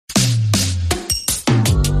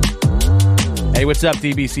Hey, what's up,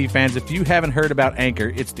 DBC fans? If you haven't heard about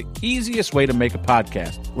Anchor, it's the easiest way to make a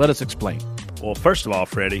podcast. Let us explain. Well, first of all,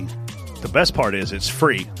 Freddie, the best part is it's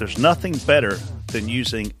free. There's nothing better than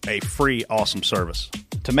using a free, awesome service.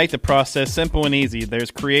 To make the process simple and easy, there's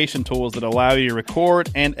creation tools that allow you to record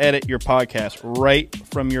and edit your podcast right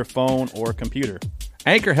from your phone or computer.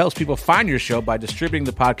 Anchor helps people find your show by distributing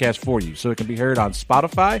the podcast for you, so it can be heard on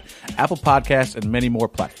Spotify, Apple Podcasts, and many more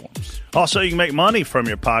platforms. Also, you can make money from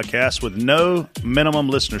your podcast with no minimum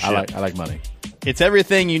listenership. I like money. It's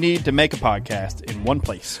everything you need to make a podcast in one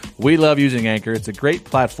place. We love using Anchor. It's a great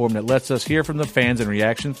platform that lets us hear from the fans in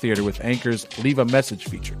Reaction Theater with Anchor's Leave a Message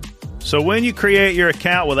feature. So when you create your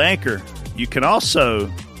account with Anchor, you can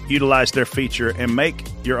also utilize their feature and make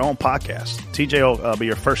your own podcast. TJ will be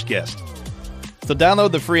your first guest. So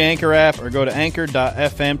download the free Anchor app or go to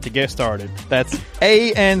anchor.fm to get started. That's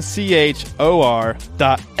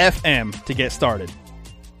ANCHOR.FM to get started.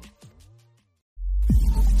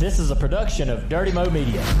 This is a production of Dirty Mo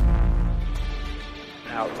Media.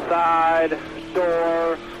 Outside,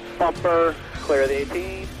 door, bumper, clear the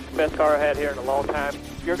 18. Best car I had here in a long time.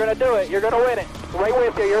 You're going to do it. You're going to win it. Right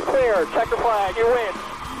with you. You're clear. Checker flag. You win.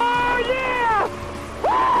 Oh, yeah!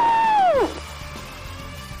 Woo!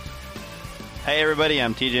 Hey everybody,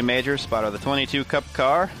 I'm TJ Major, spotter of the 22 Cup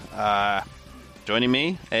car. Joining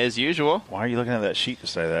me, as usual. Why are you looking at that sheet to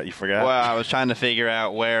say that? You forgot? Well, I was trying to figure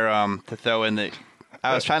out where to throw in the...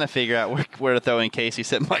 I was trying to figure out where to throw in case he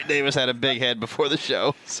said Mike Davis had a big head before the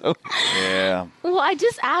show. So Yeah. Well, I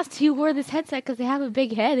just asked who wore this headset because they have a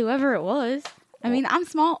big head, whoever it was. I mean, I'm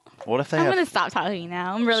small. What if they I'm have... going to stop talking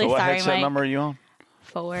now. I'm really so what sorry, headset Mike. number are you on?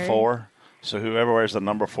 4. 4. So whoever wears the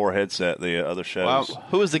number 4 headset, the other shows. well,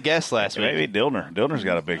 who was the guest last week? Maybe Dillner. Dillner's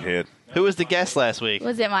got a big head. Who was the guest last week?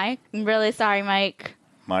 Was it Mike? I'm really sorry, Mike.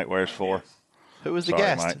 Mike wears 4. Who was the Sorry,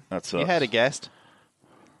 guest? Mike. That sucks. You had a guest.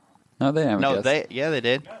 No, they haven't. No, they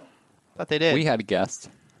did. Thought they did. We had a guest.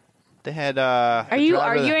 They had. Are you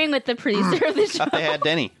arguing with the producer of the show? Thought they had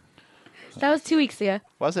Denny. That was 2 weeks ago.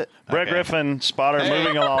 Was it? Brett Okay. Griffin, spotter,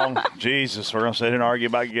 moving along. Jesus, we're going to sit here and argue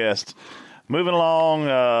about guests. Moving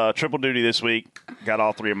along, triple duty this week. Got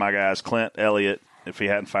all 3 of my guys, Clint, Elliott, if he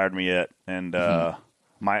hadn't fired me yet, and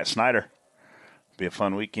Myatt Snyder. Be a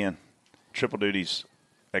fun weekend. Triple duties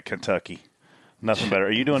at Kentucky. Nothing better.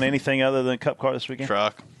 Are you doing anything other than Cup Car this weekend?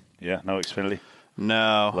 Truck. Yeah, no Xfinity.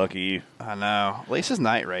 No. Lucky you. I know. At least it's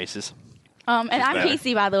night races. And I'm better.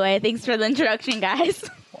 Casey, by the way. Thanks for the introduction, guys.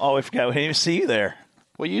 Oh, we forgot. We didn't even see you there.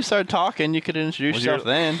 Well, you started talking. You could introduce With yourself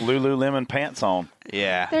then. Lululemon pants on.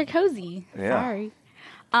 Yeah. They're cozy. Yeah. Sorry.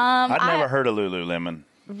 I'd never heard of Lululemon.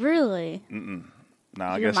 Really? No,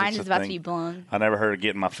 I Your guess mind it's is a about to thing. be blown. I never heard of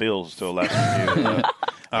getting my feels till last week.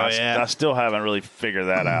 I still haven't really figured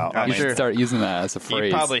that out. I You mean, should start using that as a You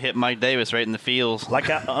phrase. probably hit Mike Davis right in the feels. like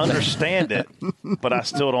I understand it, but I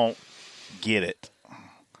still don't get it.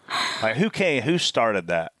 Like who started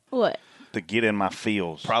that? What? To get in my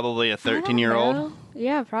feels. Probably a I don't 13-year-old. know.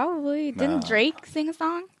 Yeah, probably. Didn't Drake sing a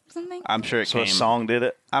song or something? I'm sure it So a came. song did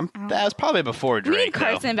it. That was probably before We Drake. need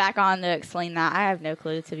Carson back on to explain that. I have no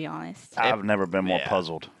clue, to be honest. I've never been more Yeah.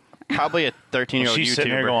 puzzled. Probably a 13-year-old She's YouTuber.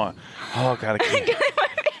 sitting there going, "Oh, gotta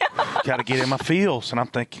get in my feels," and I'm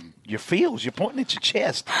thinking, "Your feels? You're pointing at your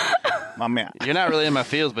chest." My man, You're not really in my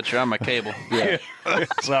fields, but you're on my cable. Yeah.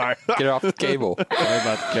 sorry. Get it off the cable. Sorry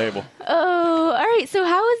about the cable. Oh, all right. So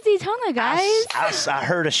how was Daytona, guys? I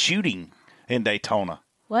heard a shooting in Daytona.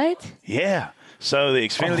 What? Yeah. So the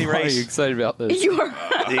Xfinity Why are you race, excited about this? You are.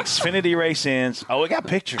 the Xfinity race ends. Oh, we got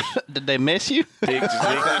pictures. Did they miss you? The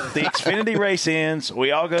Xfinity race ends.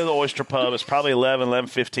 We all go to the Oyster Pub. It's probably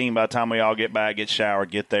 11:15 by the time we all get back, get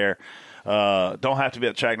showered, get there. Don't have to be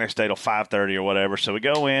at the track next day till 5:30 or whatever. So we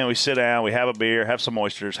go in, we sit down, we have a beer, have some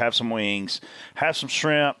oysters, have some wings, have some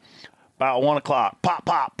shrimp. About 1 o'clock, pop,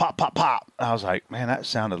 pop, pop, pop, pop. I was like, man, that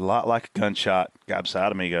sounded a lot like a gunshot. Guy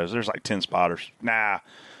beside of me goes, there's like 10 spotters. Nah,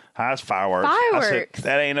 that's fireworks. I said, Fireworks.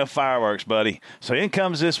 that ain't no fireworks, buddy. So in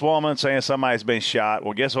comes this woman saying somebody's been shot.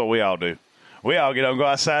 Well, guess what we all do? We all get up and go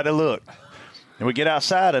outside and look. And we get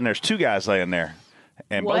outside, and there's 2 guys laying there.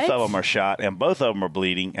 And What? both of them are shot, and both of them are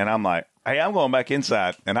bleeding. And I'm like, hey, I'm going back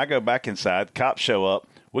inside. And I go back inside. Cops show up.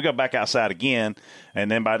 We go back outside again. And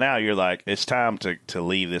then by now, you're like, it's time to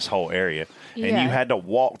leave this whole area. And Yeah. you had to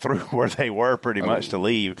walk through where they were pretty much to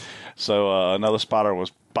leave. So another spotter was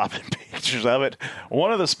popping pictures of it.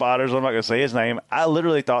 One of the spotters, I'm not going to say his name, I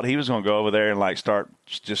literally thought he was going to go over there and like start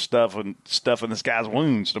just stuffing this guy's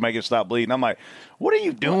wounds to make it stop bleeding. I'm like, what are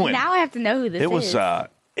you doing? Now I have to know who this It was is.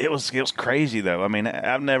 it was crazy though. I mean,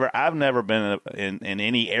 I've never been in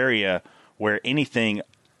any area where anything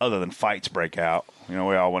other than fights break out. You know,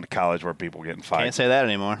 we all went to college where people were getting fights. Can't say that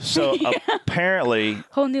anymore. So apparently,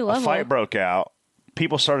 Whole new a level. fight broke out.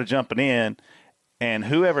 People started jumping in, and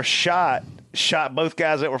whoever shot both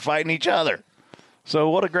guys that were fighting each other. So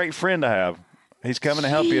what a great friend to have. He's coming to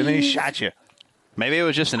help you, and then he shot you. Maybe it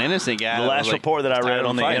was just an innocent guy. The that last was, report that I read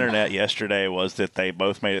on the fighting. internet yesterday was that they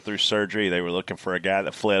both made it through surgery. They were looking for a guy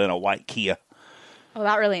that fled in a white Kia. Oh,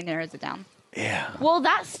 that really narrows it down. Yeah. Well,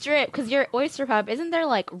 that strip, because your Oyster Pub, isn't there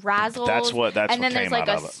like Razzles? That's what and then came there's like out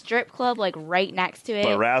a of it. strip club like right next to it.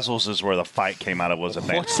 But Razzles is where the fight came out of, was a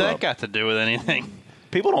dance What's club. that got to do with anything?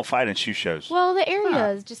 People don't fight in shoe shows. Well, the area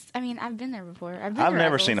is just, I mean, I've been there before. I've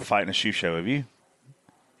Never seen a fight in a shoe show. Have you?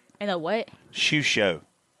 In a what? Shoe show.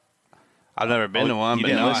 I've never been to one, You but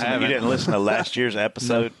didn't no, listen, I haven't. You didn't listen to last year's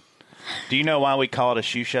episode? Do you know why we call it a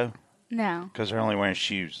shoe show? No. Because they're only wearing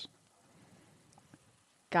shoes.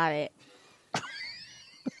 Got it.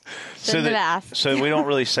 Shouldn't have asked. So we don't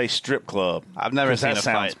really say strip club. I've never 'cause seen that a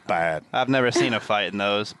sounds fight. bad. I've never seen a fight in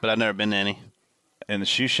those, but I've never been to any. In the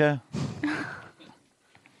shoe show?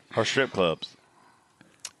 Or strip clubs?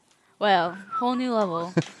 Well, whole new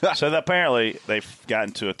level. So apparently they've gotten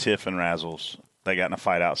into a tiff in Razzles. They got in a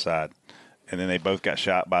fight outside, and then they both got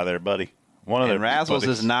shot by their buddy. One of And their Razzles buddies.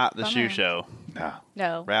 is not the Bummer. shoe show. No.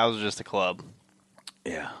 No. Razzles is just a club.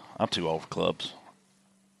 Yeah, I'm too old for clubs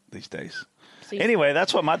these days. So you- Anyway,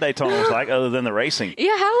 that's what my Daytona was like, other than the racing.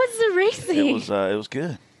 Yeah, how was the racing? It was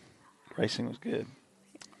good. Racing was good.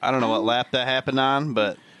 I don't know what lap that happened on,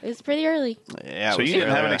 but It was pretty early. yeah. it So was you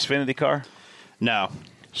didn't have an early. Xfinity car? No.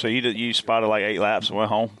 So you spotted like 8 laps and went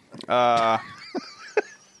home?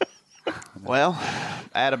 Well,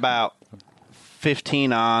 at about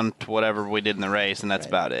 15 on to whatever we did in the race, and that's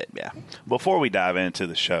about it. Yeah. Before we dive into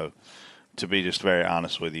the show, to be just very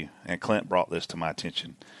honest with you, and Clint brought this to my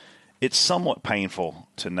attention, it's somewhat painful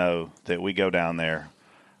to know that we go down there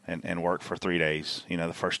and work for 3 days. You know,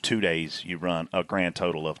 the first 2 days you run a grand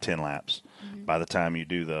total of 10 laps. Mm-hmm. By the time you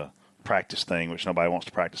do the practice thing, which nobody wants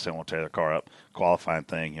to practice, they want to tear their car up, qualifying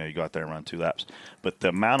thing, you go out there and run 2 laps. But the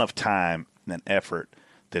amount of time and effort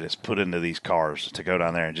that is put into these cars to go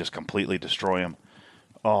down there and just completely destroy them,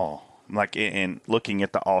 like in looking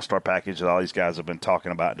at the all-star package that all these guys have been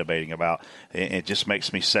talking about, debating about, it just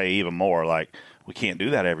makes me say even more, like, we can't do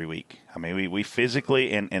that every week. I mean, we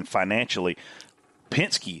physically and financially,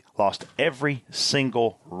 Penske lost every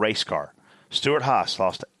single race car. Stuart Haas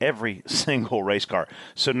lost every single race car.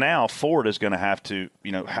 So now Ford is going to have to,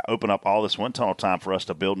 open up all this wind tunnel time for us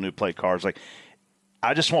to build new plate cars. Like,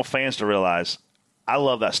 I just want fans to realize I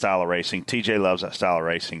love that style of racing. TJ loves that style of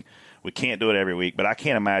racing. We can't do it every week, but I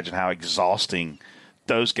can't imagine how exhausting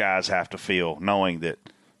those guys have to feel knowing that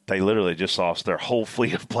they literally just lost their whole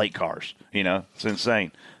fleet of plate cars. It's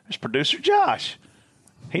insane. There's producer Josh.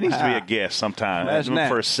 He needs to be a guest sometime Imagine that.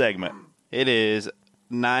 for a segment. It is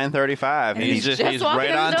 9:35. He's just he's walking right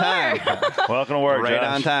in the on door. time. Welcome to work, Right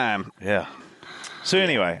Josh. on time. Yeah. So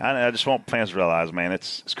anyway, I just want fans to realize, man,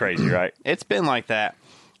 it's crazy, right? It's been like that.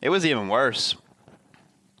 It was even worse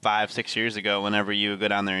 5-6 years ago whenever you would go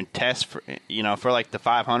down there and test for like the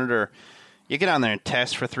 500, or you get down there and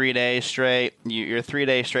test for 3 days straight. You're 3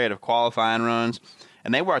 days straight of qualifying runs,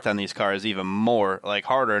 and they worked on these cars even more, like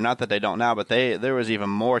harder. Not that they don't now, but there was even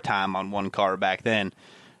more time on one car back then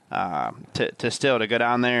to go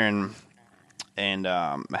down there and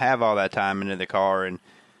have all that time into the car, and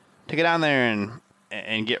to get down there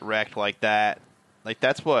and get wrecked like that. Like,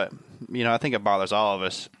 that's what, I think it bothers all of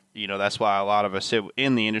us. That's why a lot of us sit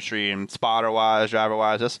in the industry, and spotter-wise,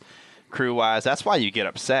 driver-wise, crew-wise, that's why you get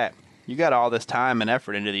upset. You got all this time and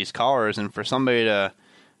effort into these cars, and for somebody to,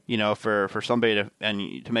 for somebody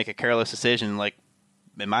to make a careless decision, like,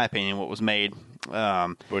 in my opinion, what was made.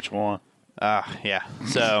 Which one? Yeah.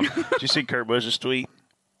 So, Did you see Kurt Busch's tweet?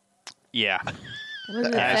 yeah. What did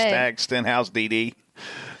it say? Hashtag Stenhouse DD.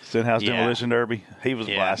 Stenhouse Yeah. Demolition Derby. He was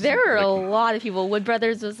Yeah. blasted. There were a lot of people. Wood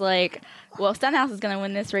Brothers was like, well, Stenhouse is going to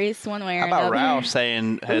win this race one way or How about another. Roush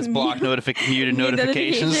saying has blocked muted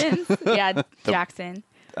notifications? Yeah, Jackson.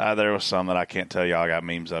 There was some that I can't tell y'all. I got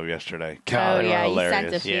memes of yesterday. God, Oh, they yeah, were you sent a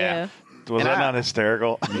hilarious. few. Yeah. Was And that I- not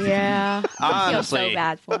hysterical? Yeah. I feel so Honestly,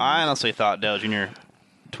 bad for him. I honestly thought Dale Jr.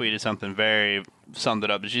 tweeted something very summed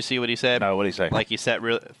it up. Did you see what he said? No, what'd he say? Like, he said,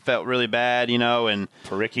 felt really bad, and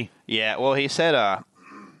For Ricky? yeah. Well, he said,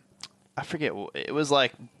 I forget. It was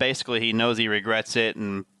like basically he knows he regrets it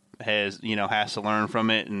and has to learn from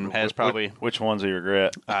it, and has probably Which ones do you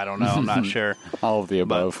regret? I don't know. I'm not sure. All of the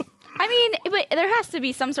above. I mean, but there has to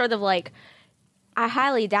be some sort of like. I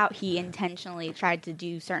highly doubt he intentionally tried to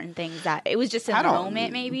do certain things. That it was just in I the don't-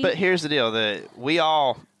 moment, maybe. But here's the deal: that we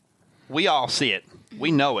all see it.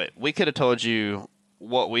 We know it. We could have told you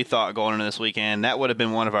what we thought going into this weekend, that would have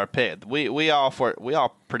been one of our picks. We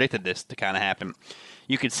all predicted this to kind of happen.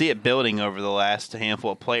 You could see it building over the last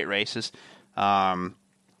handful of plate races. Some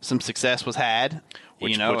success was had,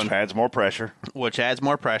 which adds more pressure. Which adds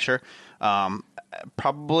more pressure.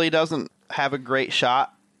 Probably doesn't have a great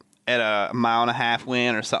shot at a 1.5 mile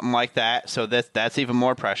win or something like that. So that's even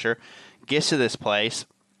more pressure. Gets to this place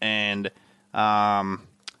and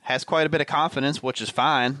has quite a bit of confidence, which is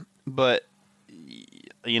fine. But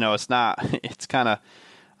it's not. It's kind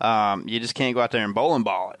of you just can't go out there and bowling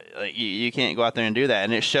ball it. Like, you can't go out there and do that.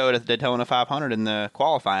 And it showed at the Daytona 500 in the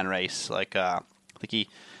qualifying race. Like I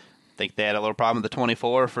think they had a little problem with the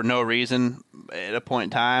 24 for no reason at a point in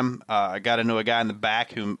time. I got into a guy in the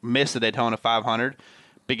back who missed the Daytona 500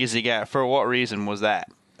 because he got, for what reason was that?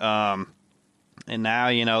 And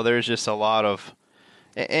now, there's just a lot of,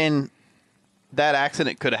 and that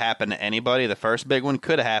accident could have happened to anybody. The first big one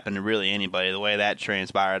could have happened to really anybody, the way that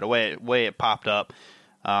transpired, the way it popped up,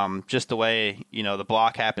 just the way, the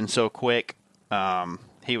block happened so quick.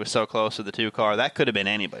 He was so close to the 2-car. That could have been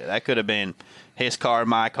anybody. That could have been his car,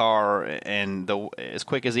 my car, and as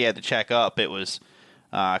quick as he had to check up, it was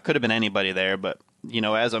could have been anybody there. But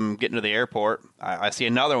as I'm getting to the airport, I see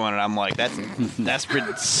another one, and I'm like,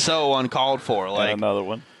 that's so uncalled for. Like and another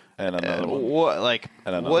one, and another one.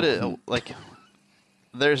 What?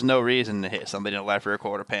 There's no reason to hit somebody in the left rear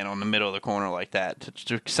quarter panel in the middle of the corner like that.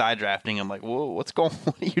 To side drafting, I'm like, whoa, what's going?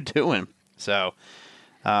 What are you doing? So,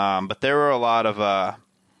 but there were a lot of.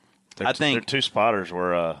 I think their 2 spotters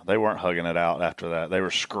were they weren't hugging it out after that. They were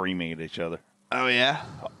screaming at each other. Oh yeah.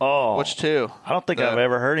 Oh, which 2? I don't think I've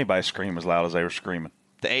ever heard anybody scream as loud as they were screaming.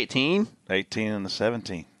 The 18, 18, and the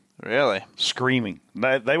 17. Really? Screaming.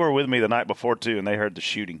 They were with me the night before too, and they heard the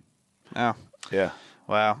shooting. Oh yeah.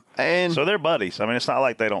 Wow. And so they're buddies. I mean, it's not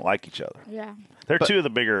like they don't like each other. Yeah. They're 2 of the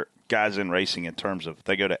bigger guys in racing in terms of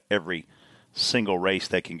they go to every single race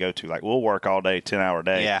they can go to. Like, we'll work all day, 10-hour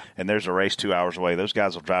day, and there's a race 2 hours away. Those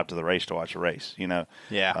guys will drive to the race to watch a race.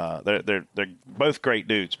 Yeah. They're both great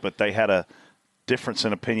dudes, but they had a difference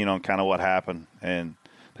in opinion on kind of what happened, and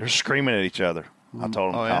they're screaming at each other. I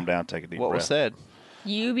told them to calm down, take a deep breath. What was said?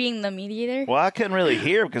 You being the mediator? Well, I couldn't really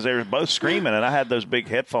hear because they were both screaming, and I had those big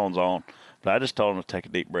headphones on. But I just told them to take a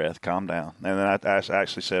deep breath, calm down. And then I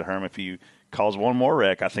actually said, Herm, if you cause one more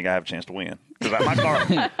wreck, I think I have a chance to win. Because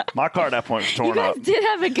my car at that point was torn up. You guys did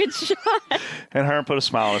have a good shot. And Herm put a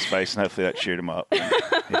smile on his face, and hopefully that cheered him up.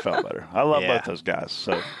 He felt better. I love both those guys.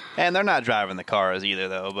 So, and they're not driving the cars either,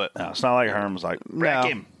 though. But no, it's not like Herm was like, wreck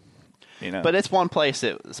him. But it's one place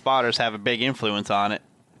that the spotters have a big influence on it.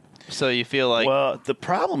 So you feel like... Well, the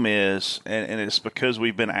problem is, and it's because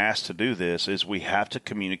we've been asked to do this, is we have to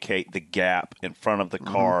communicate the gap in front of the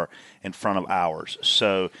car in front of ours.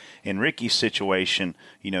 So in Ricky's situation,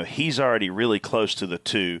 he's already really close to the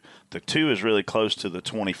 2. The 2 is really close to the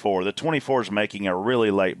 24. The 24 is making a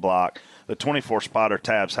really late block. The 24 spotter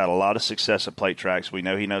tabs had a lot of success at plate tracks. We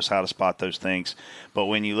know he knows how to spot those things. But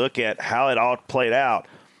when you look at how it all played out,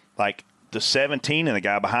 like the 17 and the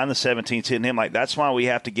guy behind the 17's hitting him, like that's why we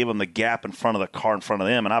have to give them the gap in front of the car in front of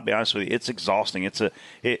them. And I'll be honest with you, it's exhausting.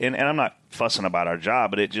 And I'm not fussing about our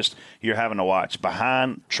job, but you're having to watch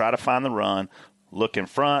behind, try to find the run, look in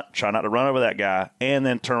front, try not to run over that guy, and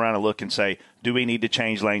then turn around and look and say, do we need to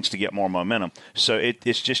change lanes to get more momentum? So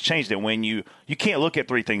it's just changed it. When you can't look at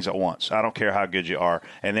 3 things at once. I don't care how good you are.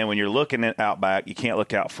 And then when you're looking out back, you can't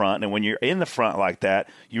look out front. And when you're in the front like that,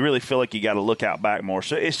 you really feel like you got to look out back more.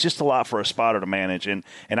 So it's just a lot for a spotter to manage. And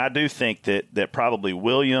I do think that probably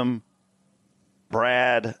William,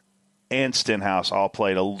 Brad, and Stenhouse all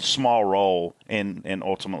played a small role in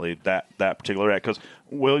ultimately that particular wreck. Because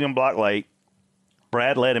William blocked late.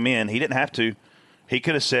 Brad let him in. He didn't have to. He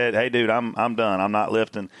could have said, hey, dude, I'm done. I'm not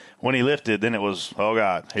lifting. When he lifted, then it was, oh,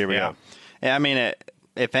 God, here we go. Yeah, I mean,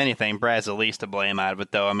 if anything, Brad's the least to blame out of it,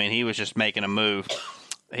 though. I mean, he was just making a move.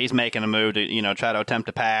 He's making a move to, try to attempt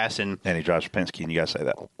to pass. And he drives for Penske, and you got to say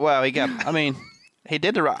that. Well, I think he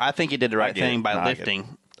did the right thing by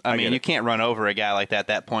lifting. I mean, you can't run over a guy like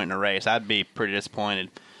that point in a race. I'd be pretty disappointed.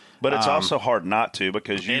 But it's also hard not to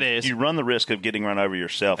because you run the risk of getting run over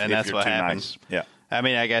yourself and if that's you're what too happens. nice. Yeah. I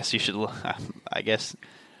mean, I guess you should. I guess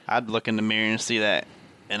I'd look in the mirror and see that,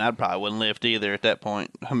 and I probably wouldn't lift either at that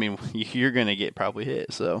point. I mean, you're going to get probably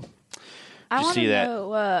hit. So I want to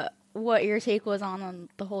know what your take was on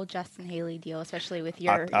the whole Justin Haley deal, especially with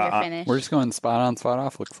your finish. We're just going spot on, spot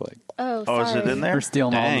off. Looks like. Oh, sorry. Is it in there? We're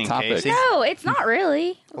stealing all the topics. Casey. No, it's not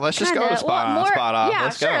really. Well, let's just go to spot on, spot off. Yeah,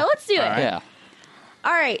 let's sure. go. Let's do it. All right. Yeah.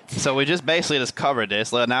 All right. So we just covered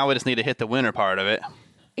this. Now we just need to hit the winner part of it.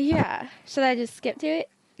 Yeah. Should I just skip to it?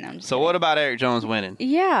 No, I'm just So kidding. what about Eric Jones winning?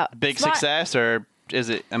 Yeah. Big success or Is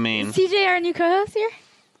it? I mean, Is TJ our new co-host here?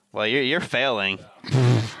 well, you're failing.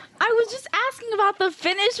 I was just asking about the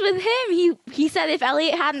finish with him. He said if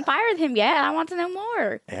Elliott hadn't fired him yet, I want to know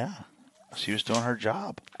more. Yeah. She was doing her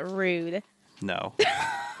job. Rude. No.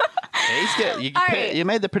 Yeah, you right.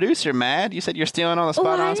 made the producer mad. You said you're stealing all the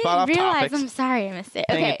spot on, spot off topics. I'm sorry, I missed it.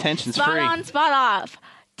 Paying Okay, attention's spot free. on, spot off.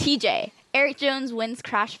 TJ, Eric Jones wins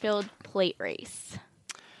Crashfield plate race.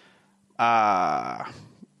 I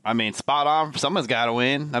mean, spot on. Someone's got to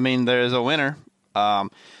win. I mean, there's a winner.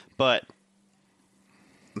 But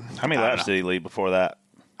How many laps did he lead before that?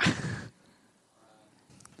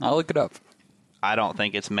 I'll look it up. I don't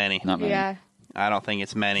think it's many. Not many. Yeah. I don't think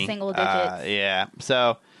it's many. Single digits. Yeah.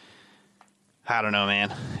 So, I don't know,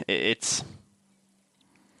 man. I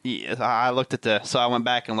looked at the. So I went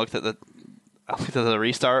back and looked at the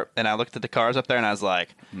restart, and I looked at the cars up there, and I was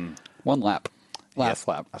like, 1 lap. Last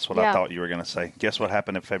lap. That's what I thought you were going to say. Guess what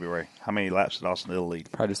happened in February? How many laps did Austin Hill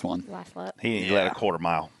lead? Probably just 1. Last lap. He led a quarter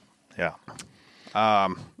mile. Yeah.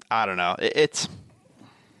 I don't know. It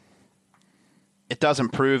doesn't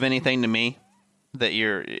prove anything to me that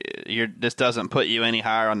this doesn't put you any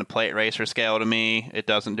higher on the plate racer scale to me. It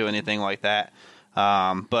doesn't do anything like that.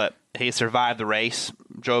 But he survived the race,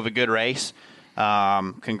 drove a good race.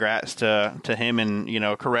 Congrats to him and,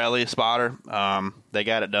 Corelli, spotter. They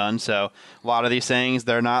got it done. So a lot of these things,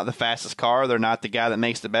 they're not the fastest car. They're not the guy that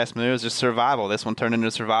makes the best moves. Just survival. This one turned into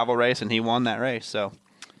a survival race, and he won that race. So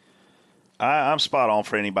I'm spot on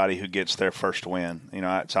for anybody who gets their first win.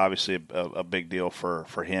 It's obviously a big deal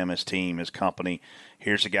for him, his team, his company.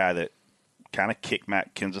 Here's a guy that kind of kicked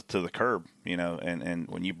Matt Kenseth to the curb, and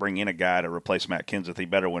when you bring in a guy to replace Matt Kenseth, he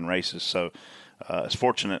better win races. So it's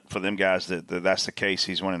fortunate for them guys that's the case.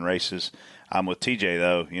 He's winning races. I'm with TJ,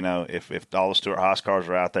 though. If all the Stewart-Haas cars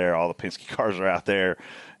are out there, all the Penske cars are out there,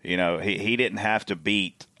 he didn't have to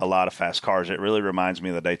beat a lot of fast cars. It really reminds me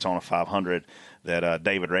of the Daytona 500 that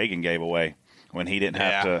David Reagan gave away when he didn't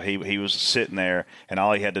have to. He was sitting there, and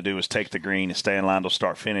all he had to do was take the green and stay in line till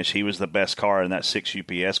start finish. He was the best car in that 6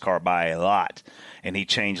 UPS car by a lot, and he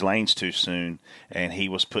changed lanes too soon, and he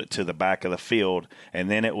was put to the back of the field. And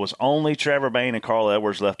then it was only Trevor Bayne and Carl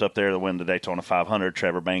Edwards left up there to win the Daytona 500.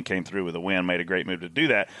 Trevor Bayne came through with a win, made a great move to do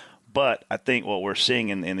that. But I think what we're seeing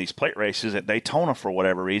in these plate races at Daytona, for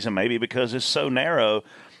whatever reason, maybe because it's so narrow,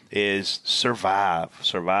 is survive,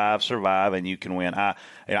 and you can win.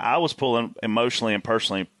 I was pulling emotionally and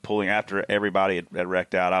personally pulling after everybody had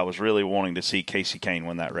wrecked out. I was really wanting to see Casey Kane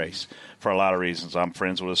win that race for a lot of reasons. I'm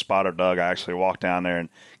friends with a spotter, Doug. I actually walked down there and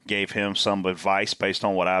gave him some advice based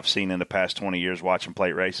on what I've seen in the past 20 years watching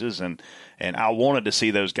plate races, and I wanted to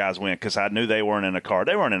see those guys win because I knew they weren't in a car.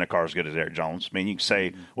 They weren't in a car as good as Eric Jones. I mean, you can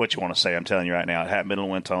say what you want to say. I'm telling you right now, it hadn't been in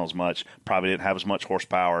the wind tunnel as much. Probably didn't have as much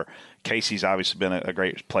horsepower. Casey's obviously been a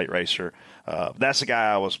great plate racer. That's the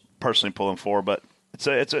guy I was personally pulling for, but it's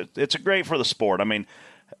a great for the sport. I mean,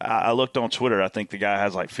 I looked on Twitter. I think the guy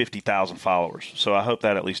has like 50,000 followers, so I hope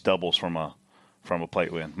that at least doubles from a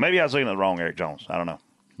plate win. Maybe I was looking at the wrong Eric Jones. I don't know.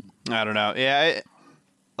 Yeah,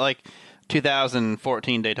 like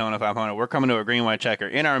 2014 Daytona 500. We're coming to a green white checker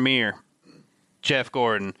in our mirror. Jeff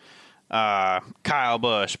Gordon, Kyle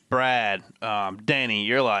Busch, Brad, Denny.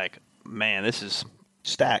 You're like, man, this is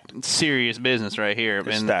stacked, serious business right here.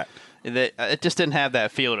 It's stacked. It just didn't have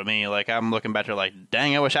that feel to me. Like, I'm looking back to like,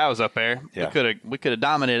 dang, I wish I was up there. Yeah. We could have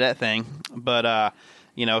dominated that thing. But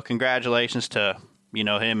congratulations to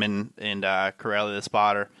him and Corelli, the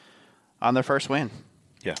spotter, on their first win.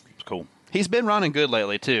 Yeah, it's cool. He's been running good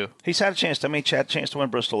lately too. He's had a chance. He had a chance to win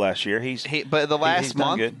Bristol last year. But the last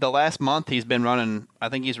month, last month he's been running. I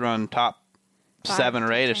think he's run top 7 or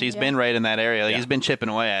 8ish. He's been right in that area. Yeah. He's been chipping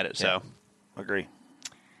away at it. So, agree.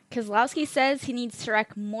 Kozlowski says he needs to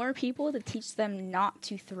wreck more people to teach them not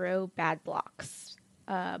to throw bad blocks.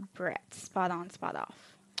 Brett, spot on, spot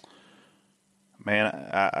off.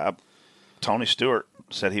 Man, Tony Stewart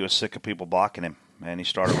said he was sick of people blocking him, and he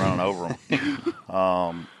started running over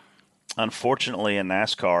them. Unfortunately, in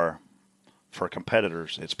NASCAR, for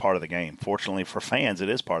competitors, it's part of the game. Fortunately, for fans, it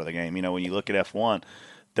is part of the game. When you look at F1,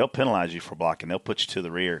 they'll penalize you for blocking. They'll put you to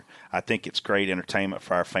the rear. I think it's great entertainment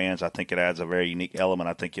for our fans. I think it adds a very unique element.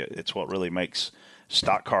 I think it's what really makes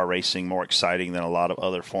stock car racing more exciting than a lot of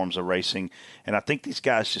other forms of racing. And I think these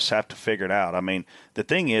guys just have to figure it out. I mean, the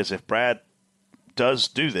thing is, if Brad does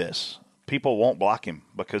do this, people won't block him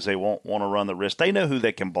because they won't want to run the risk. They know who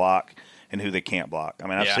they can block and who they can't block. I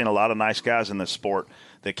mean, I've seen a lot of nice guys in this sport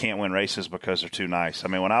that can't win races because they're too nice. I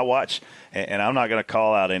mean, when I watch, and I'm not going to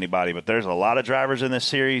call out anybody, but there's a lot of drivers in this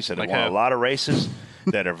series that have won a lot of races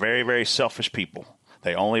that are very, very selfish people.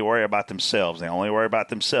 They only worry about themselves. They only worry about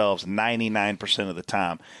themselves 99% of the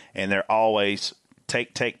time, and they're always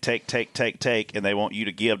take, and they want you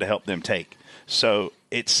to give to help them take. So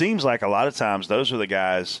it seems like a lot of times those are the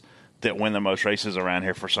guys that win the most races around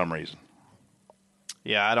here for some reason.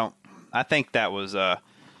 Yeah, I think that was I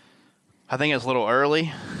think it's a little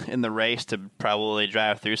early in the race to probably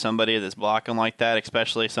drive through somebody that's blocking like that,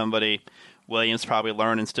 especially somebody Williams probably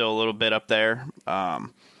learning still a little bit up there. I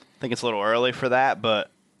think it's a little early for that, but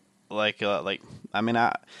if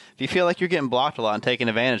you feel like you're getting blocked a lot and taken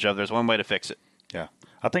advantage of, there's one way to fix it. Yeah.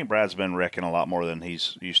 I think Brad's been wrecking a lot more than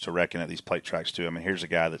he's used to wrecking at these plate tracks, too. I mean, here's a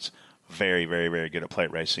guy that's very, very, very good at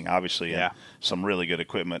plate racing. Obviously, some really good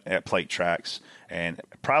equipment at plate tracks, and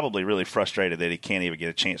probably really frustrated that he can't even get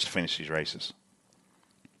a chance to finish these races.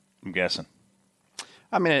 I'm guessing.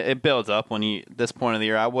 I mean, it builds up when this point of the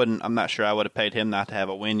year. I'm not sure I would have paid him not to have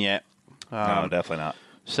a win yet. No, definitely not.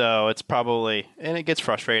 So it's probably, and it gets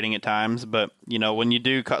frustrating at times, but, when you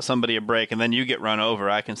do cut somebody a break and then you get run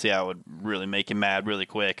over, I can see how it would really make you mad really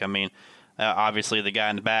quick. I mean, obviously the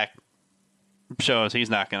guy in the back shows he's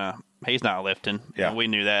not lifting. Yeah. We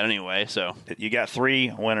knew that anyway, so. You got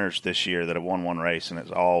 3 winners this year that have won one race, and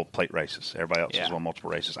it's all plate races. Everybody else has won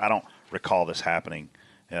multiple races. I don't recall this happening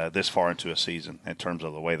this far into a season in terms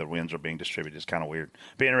of the way the wins are being distributed. It's kind of weird.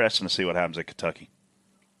 Be interesting to see what happens at Kentucky.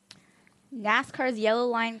 NASCAR's yellow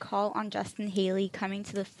line call on Justin Haley coming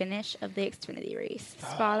to the finish of the Xfinity race.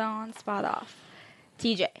 Spot on, spot off.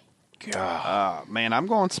 TJ. Man, I'm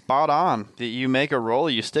going spot on. You make a roll,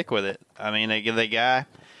 you stick with it. I mean, the guy.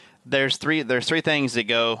 There's three things that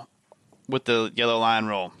go with the yellow line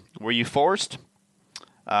roll. Were you forced?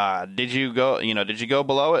 Did you go? Did you go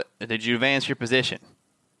below it? Did you advance your position?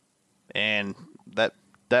 And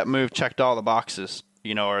that move checked all the boxes.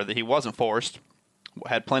 Or that he wasn't forced,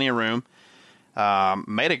 had plenty of room.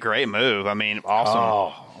 Made a great move. I mean, awesome.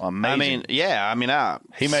 Oh, amazing. I mean, yeah. I mean,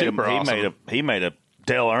 he made a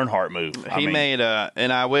Dale Earnhart move.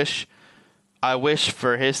 And I wish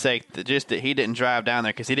for his sake that he didn't drive down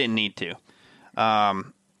there because he didn't need to. That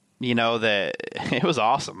it was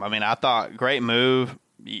awesome. I mean, I thought great move.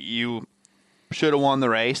 You should have won the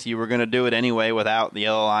race. You were going to do it anyway without the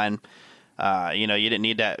yellow line. You didn't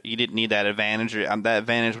need that. You didn't need that advantage. That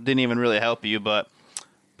advantage didn't even really help you. But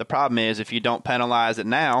the problem is, if you don't penalize it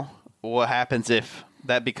now, what happens if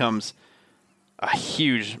that becomes a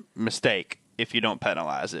huge mistake? If you don't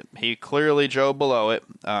penalize it, he clearly drove below it.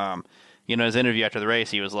 His interview after the race,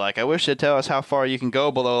 he was like, "I wish they'd tell us how far you can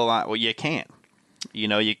go below the line." Well, you can't.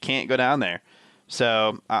 You can't go down there.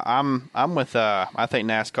 So I'm with. I think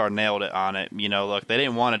NASCAR nailed it on it. Look, they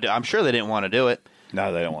didn't want to do. I'm sure they didn't want to do it.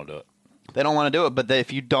 No, they don't want to do it. They don't want to do it. But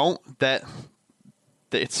if you don't,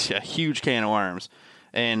 it's a huge can of worms.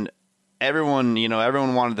 And everyone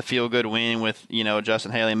wanted the feel good win with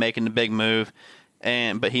Justin Haley making the big move,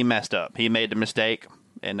 but he messed up. He made the mistake,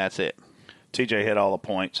 and that's it. TJ hit all the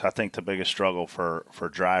points. I think the biggest struggle for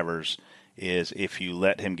drivers is if you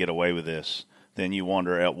let him get away with this, then you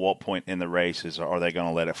wonder at what point in the race are they going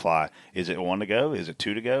to let it fly? Is it 1 to go? Is it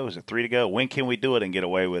 2 to go? Is it 3 to go? When can we do it and get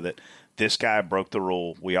away with it? This guy broke the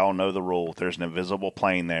rule. We all know the rule. There's an invisible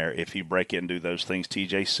plane there. If you break it and do those things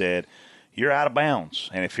TJ said, you're out of bounds.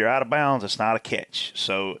 And if you're out of bounds, it's not a catch.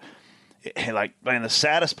 So, the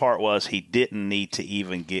saddest part was he didn't need to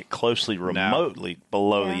even get closely remotely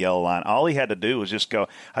below the yellow line. All he had to do was just go.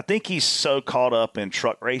 I think he's so caught up in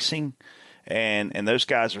truck racing, and those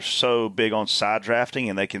guys are so big on side drafting,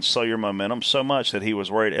 and they can slow your momentum so much that he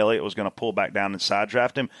was worried Elliott was going to pull back down and side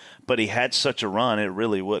draft him. But he had such a run, it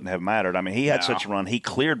really wouldn't have mattered. I mean, he had such a run. He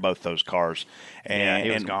cleared both those cars. And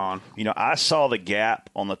he was gone. I saw the gap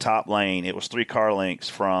on the top lane. It was 3 car lengths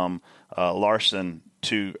from Larson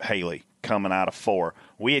to Haley coming out of 4.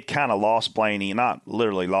 We had kind of lost Blaney, not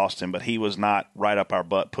literally lost him, but he was not right up our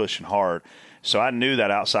butt pushing hard. So I knew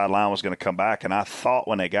that outside line was going to come back, and I thought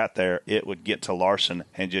when they got there it would get to Larson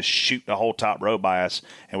and just shoot the whole top row by us,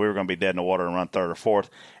 and we were going to be dead in the water and run 3rd or 4th.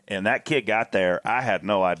 And that kid got there. I had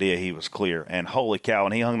no idea he was clear. And holy cow,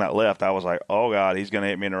 when he hung that left, I was like, oh, God, he's going to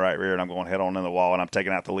hit me in the right rear, and I'm going head on in the wall, and I'm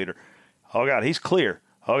taking out the leader. Oh, God, he's clear.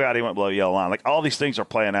 Oh, God, he went below the yellow line. Like, all these things are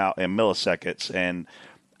playing out in milliseconds, and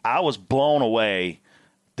I was blown away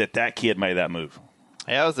that kid made that move.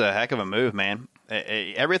 Yeah, it was a heck of a move, man.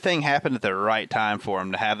 Everything happened at the right time for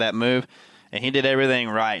him to have that move, and he did everything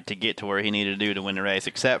right to get to where he needed to do to win the race,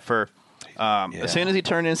 except for as soon as he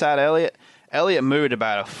turned inside Elliott moved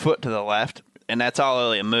about a foot to the left, and that's all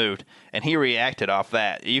Elliott moved, and he reacted off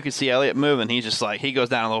that. You could see Elliott moving. He's just like, he goes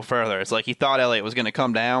down a little further. It's like he thought Elliott was going to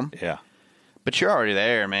come down. Yeah. But you're already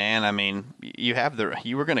there, man. I mean, you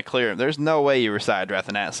were going to clear him. There's no way you were side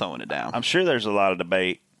drafting that, slowing it down. I'm sure there's a lot of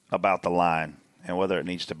debate about the line and whether it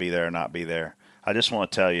needs to be there or not be there. I just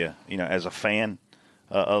want to tell you, as a fan,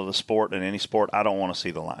 of the sport and any sport, I don't want to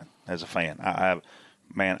see the line as a fan.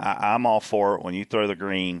 I'm all for it. When you throw the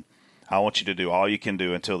green, I want you to do all you can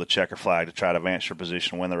do until the checker flag to try to advance your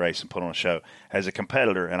position, win the race, and put on a show. As a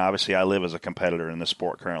competitor, and obviously I live as a competitor in this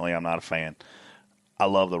sport currently, I'm not a fan. I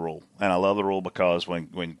love the rule. And I love the rule because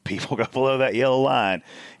when people go below that yellow line,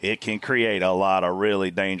 it can create a lot of really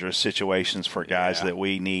dangerous situations for guys that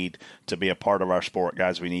we need to be a part of our sport,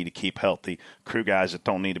 guys we need to keep healthy, crew guys that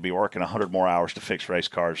don't need to be working 100 more hours to fix race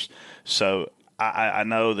cars. So I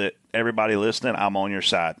know that everybody listening, I'm on your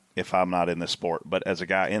side if I'm not in this sport. But as a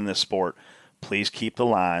guy in this sport, please keep the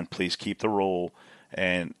line, please keep the rule.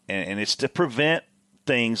 And it's to prevent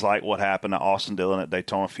things like what happened to Austin Dillon at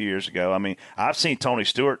Daytona a few years ago. I mean, I've seen Tony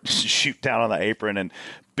Stewart shoot down on the apron and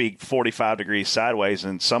be 45 degrees sideways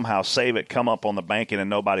and somehow save it, come up on the banking, and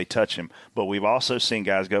nobody touch him. But we've also seen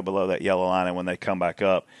guys go below that yellow line, and when they come back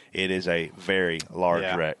up, it is a very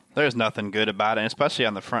large wreck. There's nothing good about it, especially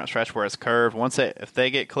on the front stretch where it's curved. If they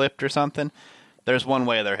get clipped or something, there's one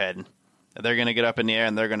way they're heading. They're going to get up in the air,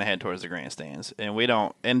 and they're going to head towards the grandstands.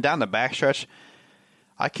 And down the backstretch,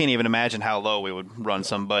 I can't even imagine how low we would run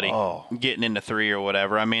somebody getting into 3 or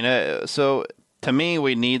whatever. I mean, so to me,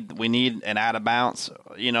 we need an out of bounds.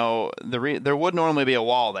 You know, there would normally be a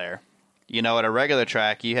wall there. You know, at a regular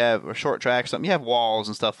track, you have a short track, something you have walls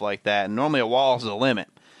and stuff like that. And normally a wall is a limit,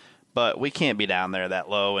 but we can't be down there that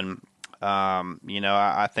low. And you know,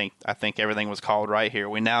 I think everything was called right here.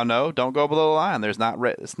 We now know don't go below the line.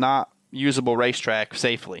 It's not usable racetrack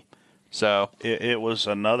safely. So it was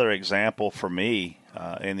another example for me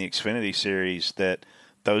in the Xfinity Series that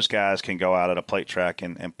those guys can go out at a plate track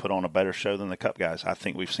and put on a better show than the Cup guys. I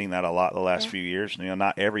think we've seen that a lot the last few years. You know,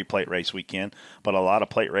 not every plate race weekend, but a lot of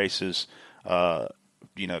plate races,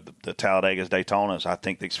 you know, the Talladegas, Daytonas, I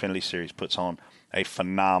think the Xfinity Series puts on a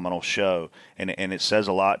phenomenal show. And it says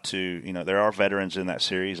a lot to, you know, there are veterans in that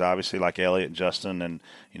series, obviously, like Elliott and Justin and,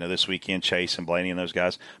 you know, this weekend Chase and Blaney and those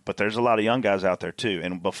guys. But there's a lot of young guys out there, too.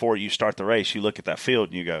 And before you start the race, you look at that field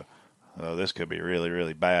and you go, oh, this could be really,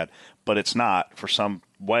 really bad. But it's not. For some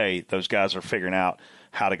way, those guys are figuring out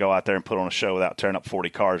how to go out there and put on a show without tearing up 40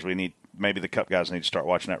 cars. Maybe the Cup guys need to start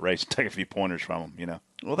watching that race and take a few pointers from them, you know.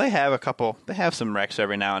 Well, they have some wrecks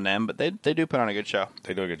every now and then, but they do put on a good show.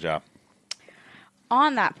 They do a good job.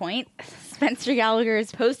 On that point, Spencer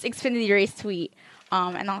Gallagher's post-Xfinity race tweet,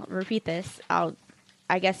 and I'll repeat this.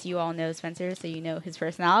 I guess you all know Spencer, so you know his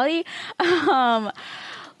personality.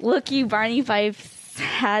 Look, you Barney Fife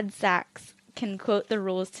sad sacks can quote the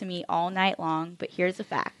rules to me all night long, but here's a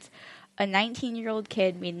fact. A 19-year-old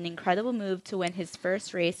kid made an incredible move to win his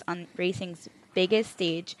first race on racing's biggest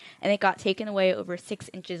stage, and it got taken away over 6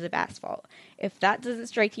 inches of asphalt. If that doesn't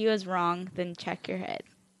strike you as wrong, then check your head.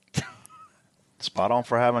 Spot on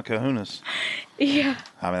for having kahunas. Yeah.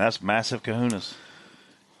 I mean, that's massive kahunas.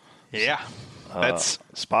 Yeah. That's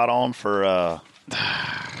spot on for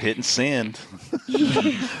hitting send.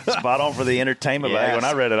 Spot on for the entertainment bag. When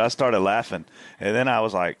I read it, I started laughing. And then I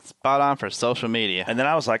was like... Spot on for social media. And then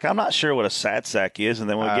I was like, I'm not sure what a sad sack is. And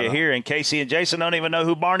then when we get here, and Casey and Jason don't even know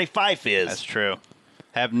who Barney Fife is. That's true.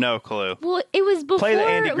 Have no clue. Well, it was before. Play the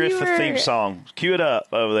Andy Griffith theme song. Cue it up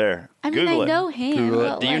over there. I mean, Google I know him.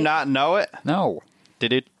 Google it. Do you not know it? No.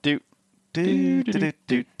 Did it do? See,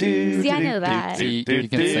 I know that. You can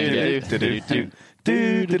sing it.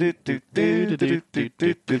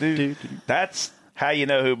 That's how you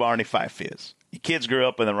know who Barney Fife is. You kids grew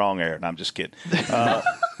up in the wrong era, and I'm just kidding.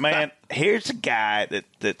 Man, here's a guy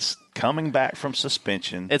that's coming back from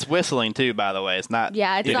suspension. It's whistling, too, by the way. It's not...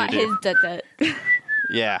 Yeah, it's not his duh-duh.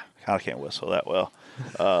 Yeah. I can't whistle that well.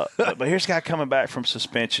 But here's a guy coming back from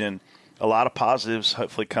suspension. A lot of positives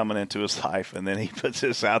hopefully coming into his life, and then he puts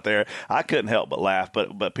this out there. I couldn't help but laugh,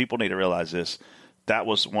 but people need to realize this. That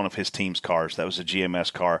was one of his team's cars. That was a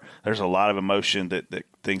GMS car. There's a lot of emotion, that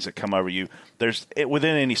things that come over you.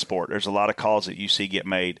 Within any sport, there's a lot of calls that you see get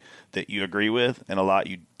made that you agree with and a lot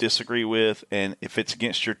you disagree with. And if it's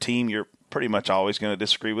against your team, you're pretty much always going to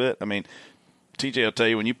disagree with it. I mean, TJ will tell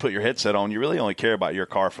you when you put your headset on, you really only care about your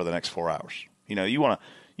car for the next 4 hours. You know, you don't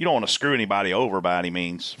want to screw anybody over by any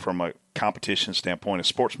means from a competition standpoint, a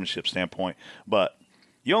sportsmanship standpoint, but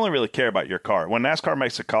you only really care about your car. When NASCAR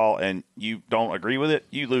makes a call and you don't agree with it,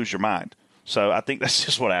 you lose your mind. So I think that's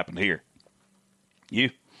just what happened here.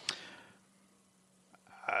 You?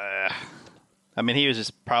 I mean, he was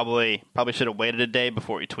just probably should have waited a day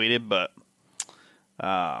before he tweeted, but,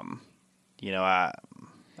 you know, I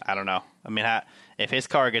don't know. I mean, if his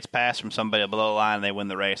car gets passed from somebody below the line and they win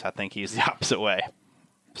the race, I think he's the opposite way.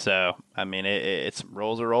 So, I mean, it's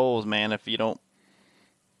rolls or rolls, man. If you don't,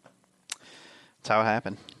 that's how it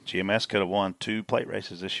happened. GMS could have won 2 plate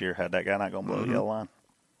races this year had that guy not gone below the yellow line.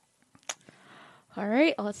 All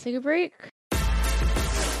right, let's take a break.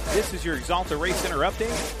 This is your Exalta Race Center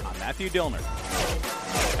update. I'm Matthew Dillner.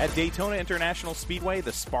 At Daytona International Speedway,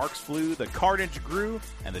 the sparks flew, the carnage grew,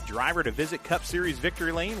 and the driver to visit Cup Series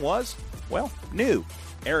victory lane was, well, new.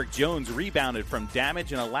 Eric Jones rebounded from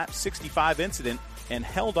damage in a lap 65 incident and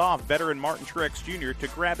held off veteran Martin Truex Jr. to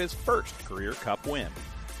grab his first career Cup win.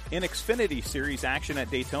 In Xfinity Series action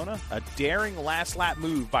at Daytona, a daring last lap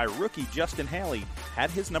move by rookie Justin Haley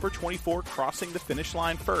had his number 24 crossing the finish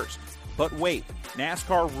line first. But wait,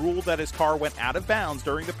 NASCAR ruled that his car went out of bounds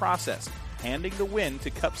during the process, handing the win to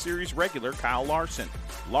Cup Series regular Kyle Larson.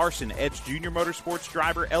 Larson edged Junior Motorsports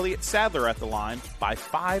driver Elliott Sadler at the line by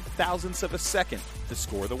 0.005 of a second to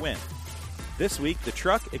score the win. This week, the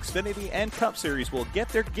Truck, Xfinity, and Cup Series will get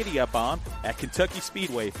their giddy-up on at Kentucky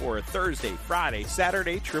Speedway for a Thursday, Friday,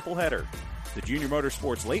 Saturday triple header. The Junior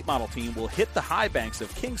Motorsports late model team will hit the high banks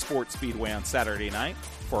of Kingsport Speedway on Saturday night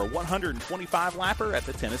for a 125-lapper at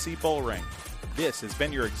the Tennessee Bull Ring. This has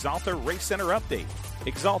been your Exalta Race Center update.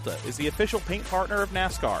 Exalta is the official paint partner of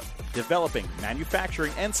NASCAR, developing,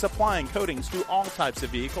 manufacturing, and supplying coatings to all types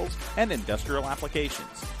of vehicles and industrial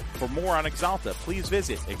applications. For more on Exalta, please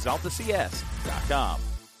visit exaltacs.com.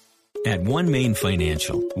 At One Main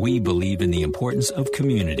Financial, we believe in the importance of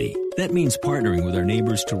community. That means partnering with our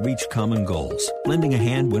neighbors to reach common goals, lending a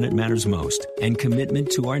hand when it matters most, and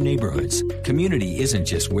commitment to our neighborhoods. Community isn't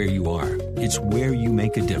just where you are, it's where you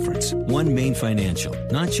make a difference. One Main Financial,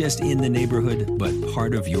 not just in the neighborhood, but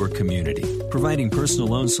part of your community. Providing personal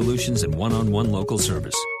loan solutions and one-on-one local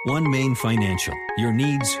service. One Main Financial, your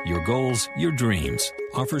needs, your goals, your dreams.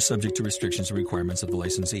 Offer subject to restrictions and requirements of the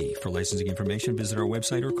licensee. For licensing information, visit our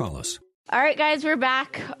website or call us. All right, guys, we're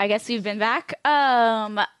back. I guess we've been back.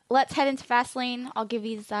 Let's head into Fastlane. I'll give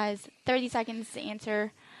you guys 30 seconds to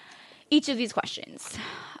answer each of these questions.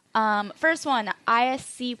 First one,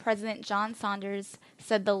 ISC President John Saunders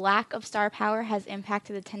said the lack of star power has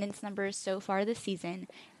impacted attendance numbers so far this season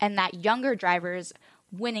and that younger drivers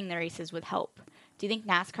winning the races would help. Do you think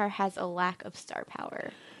NASCAR has a lack of star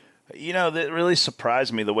power? You know, that really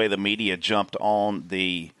surprised me the way the media jumped on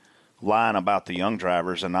the line about the young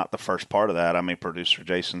drivers and not the first part of that. I mean, producer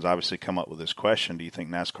Jason's obviously come up with this question. Do you think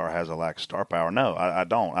NASCAR has a lack of star power? No, I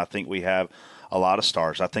don't. I think we have a lot of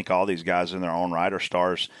stars. I think all these guys in their own right are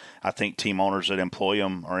stars. I think team owners that employ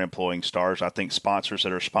them are employing stars. I think sponsors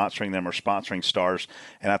that are sponsoring them are sponsoring stars.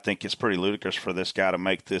 And I think it's pretty ludicrous for this guy to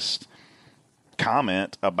make this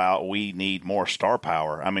comment about we need more star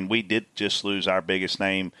power. I mean, we did just lose our biggest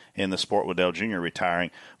name in the sport with Dale Jr. retiring,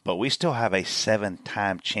 but we still have a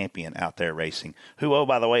 7-time champion out there racing, who, oh,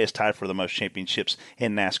 by the way, is tied for the most championships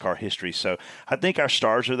in NASCAR history. So I think our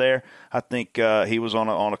stars are there. I think he was on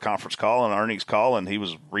a conference call, an earnings call, and he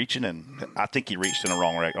was reaching, and I think he reached in the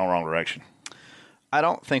wrong direction. I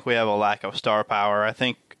don't think we have a lack of star power. I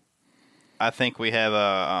think we have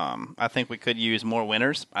I think we could use more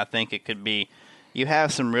winners. I think it could be. You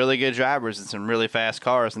have some really good drivers and some really fast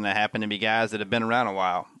cars, and they happen to be guys that have been around a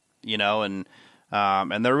while, you know, and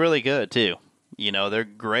they're really good too. You know, they're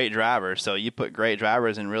great drivers. So you put great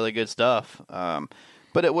drivers in really good stuff.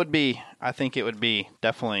 But it would be, I think it would be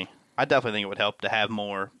definitely think it would help to have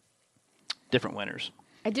more different winners.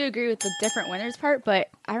 I do agree with the different winners part, but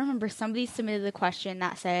I remember somebody submitted a question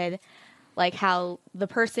that said, like, how the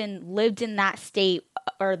person lived in that state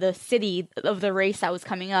or the city of the race that was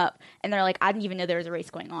coming up, and they're like, I didn't even know there was a race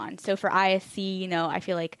going on. So for ISC, you know, I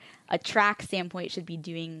feel like a track standpoint should be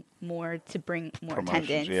doing more to bring more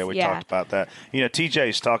attendance. Yeah, we talked about that. You know,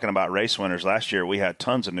 TJ's talking about race winners. Last year we had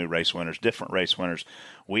tons of new race winners, different race winners.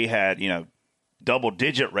 We had, you know,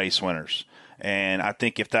 double-digit race winners. And I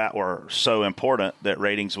think if that were so important, that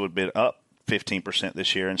ratings would be up 15%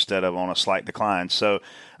 this year instead of on a slight decline. So,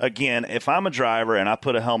 again, if I'm a driver and I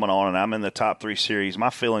put a helmet on and I'm in the top 3 series, my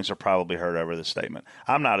feelings are probably hurt over this statement.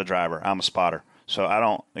 I'm not a driver. I'm a spotter. So I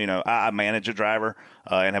don't, you know, I manage a driver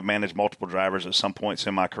and have managed multiple drivers at some points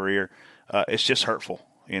in my career. It's just hurtful,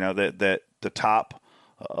 you know, that the top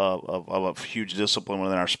of a huge discipline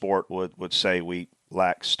within our sport would say we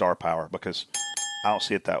lack star power, because I don't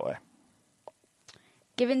see it that way.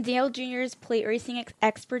 Given Dale Jr.'s plate racing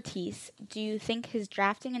expertise, do you think his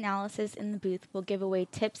drafting analysis in the booth will give away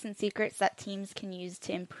tips and secrets that teams can use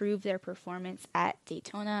to improve their performance at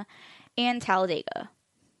Daytona and Talladega?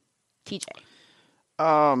 TJ.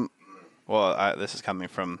 Well, this is coming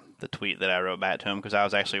from the tweet that I wrote back to him, because I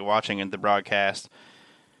was actually watching the broadcast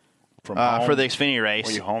for the Xfinity race.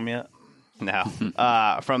 Were you home yet? No.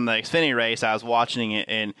 From the Xfinity race, I was watching it,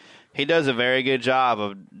 and he does a very good job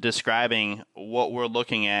of describing what we're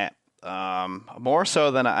looking at, more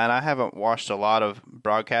so than, and I haven't watched a lot of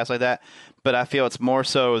broadcasts like that, but I feel it's more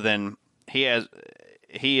so than he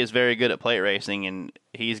is very good at plate racing, and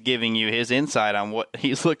he's giving you his insight on what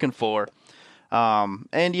he's looking for.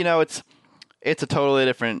 And you know, it's a totally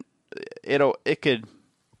different. It could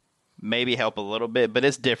maybe help a little bit, but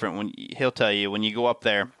it's different when he'll tell you when you go up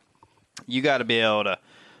there, you got to be able to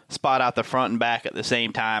spot out the front and back at the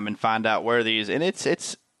same time and find out where these. And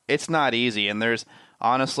it's not easy. And there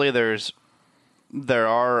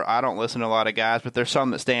are, I don't listen to a lot of guys, but there's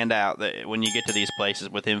some that stand out that when you get to these places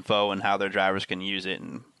with info and how their drivers can use it.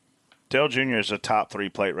 And Dale Jr. is a top 3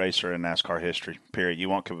 plate racer in NASCAR history, period. You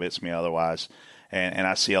won't convince me otherwise. And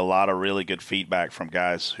I see a lot of really good feedback from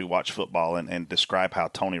guys who watch football and describe how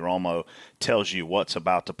Tony Romo tells you what's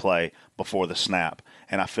about to play before the snap.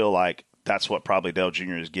 And I feel like that's what probably Dale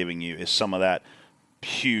Jr. is giving you, is some of that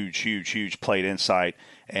huge plate insight.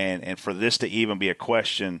 And for this to even be a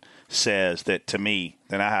question says that, to me,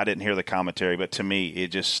 and I didn't hear the commentary, but to me it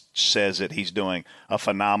just says that he's doing a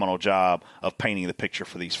phenomenal job of painting the picture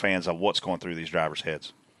for these fans of what's going through these drivers'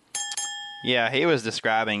 heads. Yeah, he was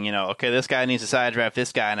describing, you know, okay, this guy needs to side draft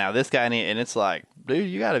this guy now, and it's like, dude,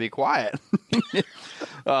 you got to be quiet.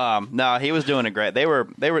 No, he was doing it great. They were.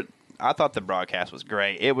 I thought the broadcast was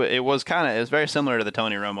great. It was very similar to the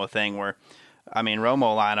Tony Romo thing where, I mean,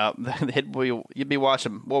 Romo lineup, you'd be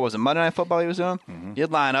watching, what was it, Monday Night Football he was doing? Mm-hmm. You'd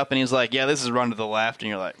line up and he's like, yeah, this is run to the left, and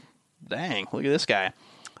you're like, dang, look at this guy.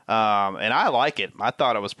 And I like it. I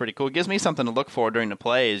thought it was pretty cool. It gives me something to look for during the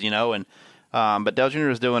plays, you know, and but Dale Jr.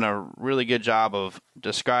 is doing a really good job of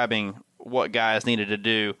describing what guys needed to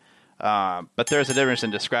do. But there's a difference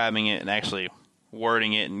in describing it and actually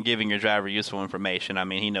wording it and giving your driver useful information. I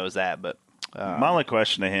mean, he knows that. But my only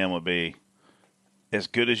question to him would be, as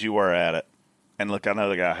good as you were at it, and look, I know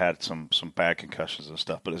the guy had some bad concussions and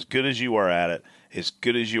stuff, but as good as you were at it, as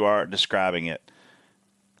good as you are at describing it,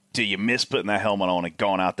 do you miss putting that helmet on and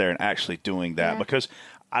going out there and actually doing that? Yeah. Because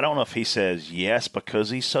I don't know if he says yes because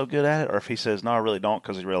he's so good at it, or if he says no, I really don't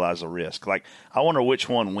because he realizes the risk. Like, I wonder which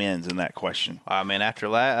one wins in that question. I mean, after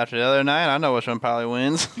the other night, I know which one probably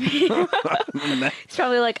wins. It's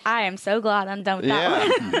probably like, I am so glad I'm done with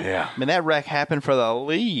that one. Yeah. I mean, that wreck happened for the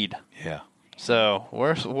lead. Yeah. So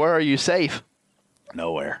where are you safe?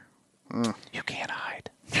 Nowhere. You can't hide.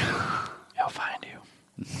 He'll find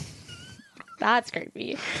you. That's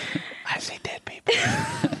creepy. I see dead people.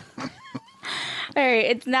 All right,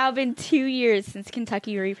 it's now been 2 years since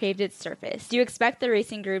Kentucky repaved its surface. Do you expect the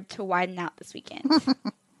racing group to widen out this weekend?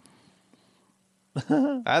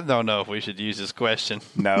 I don't know if we should use this question.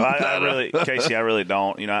 No, I really, Casey, I really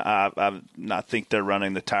don't. You know, I think they're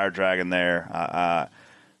running the tire dragon there.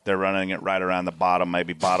 They're running it right around the bottom,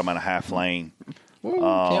 maybe bottom and a half lane. Ooh,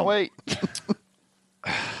 can't wait.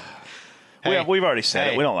 We've already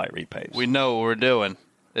said it. We don't like repaves. We know what we're doing.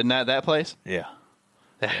 Isn't that place? Yeah.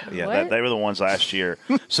 Yeah, they were the ones last year.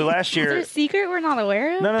 So last year, is there a secret we're not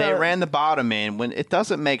aware of? No. They ran the bottom in when it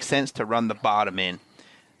doesn't make sense to run the bottom in.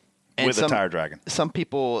 And with the tire dragon. Some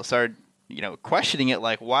people started, questioning it.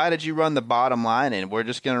 Like, why did you run the bottom line in? We're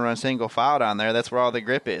just going to run single file down there. That's where all the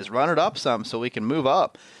grip is. Run it up some so we can move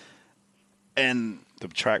up. And the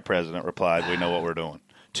track president replied, "We know what we're doing."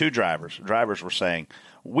 2 drivers. Drivers were saying,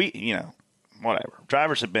 whatever.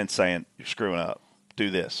 Drivers have been saying, "You're screwing up. Do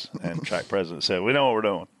this." And track president said, "We know what we're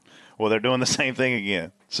doing." Well, they're doing the same thing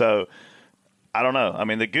again. So I don't know. I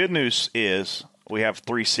mean, the good news is we have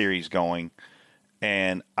 3 series going,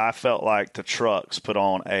 and I felt like the trucks put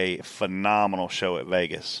on a phenomenal show at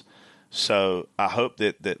Vegas. So I hope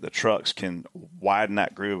that the trucks can widen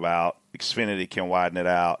that groove out. Xfinity can widen it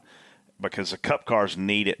out, because the Cup cars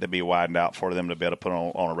need it to be widened out for them to be able to put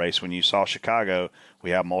on a race. When you saw Chicago,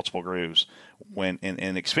 we have multiple grooves. When in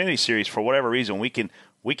Xfinity Series, for whatever reason, we can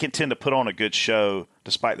tend to put on a good show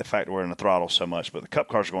despite the fact that we're in the throttle so much. But the Cup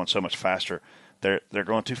cars are going so much faster. They're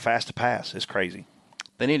going too fast to pass. It's crazy.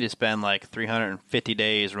 They need to spend like 350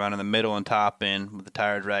 days running the middle and top end with the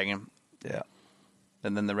tire dragon. Yeah.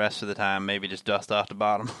 And then the rest of the time, maybe just dust off the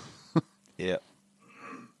bottom. Yep.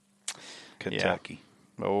 Kentucky.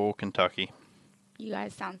 Yeah. Oh, Kentucky. You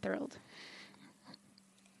guys sound thrilled.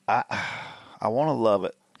 I want to love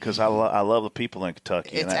it because I love the people in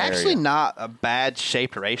Kentucky. It's actually not a bad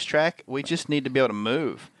shaped racetrack. We just need to be able to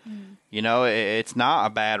move. It's not a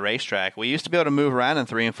bad racetrack. We used to be able to move around in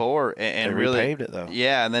 3 and 4, and they really repaved it though.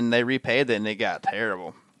 Yeah, and then they repaved it, and it got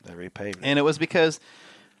terrible. They repaved it, and it was because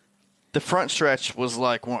the front stretch was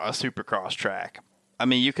like a Supercross track. I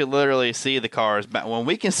mean, you could literally see the cars. When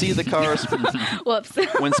we can see the cars, whoops.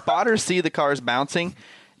 When spotters see the cars bouncing,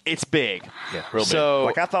 it's big. Yeah, real big.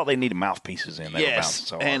 Like, I thought they needed mouthpieces in. They were bouncing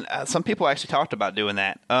so hard. And some people actually talked about doing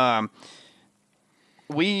that.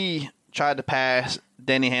 We tried to pass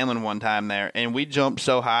Denny Hamlin one time there, and we jumped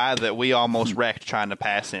so high that we almost wrecked trying to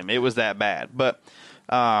pass him. It was that bad. But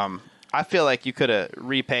I feel like you could have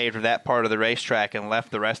repaved that part of the racetrack and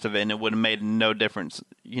left the rest of it, and it would have made no difference.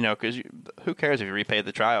 Because who cares if you repave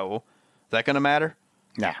the tri-oval? Is that going to matter?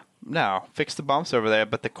 Nah. No. Fix the bumps over there.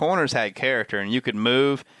 But the corners had character, and you could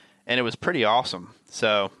move, and it was pretty awesome.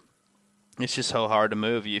 So it's just so hard to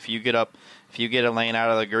move. If you get a lane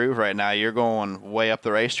out of the groove right now, you're going way up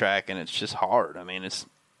the racetrack, and it's just hard. I mean, this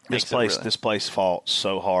place fought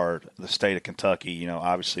so hard. The state of Kentucky,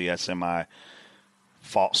 obviously SMI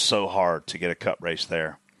fought so hard to get a cup race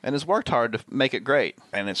there. And it's worked hard to make it great.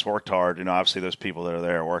 And it's worked hard. Obviously those people that are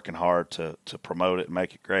there are working hard to promote it and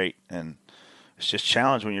make it great. And it's just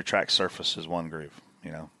challenging when your track surface is one groove.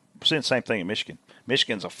 We're seeing the same thing in Michigan.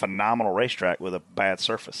 Michigan's a phenomenal racetrack with a bad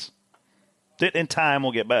surface. In time,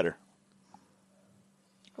 will get better.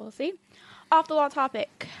 We'll see. Off the wall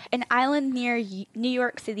topic. An island near New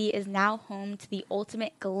York City is now home to the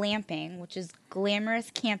ultimate glamping, which is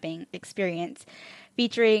glamorous camping experience,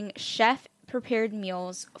 featuring chef-prepared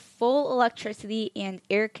meals, full electricity, and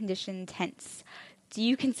air-conditioned tents. Do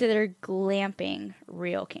you consider glamping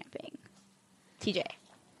real camping? TJ?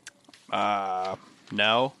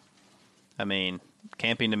 No. I mean,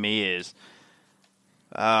 camping to me is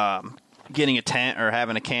getting a tent or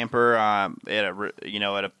having a camper at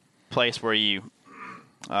a place where you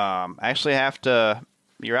actually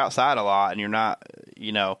you're outside a lot and you're not,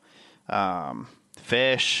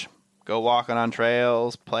 fish, go walking on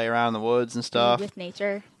trails, play around in the woods and stuff. With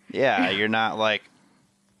nature. Yeah, you're not like,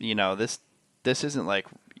 this isn't like,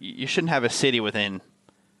 you shouldn't have a city within,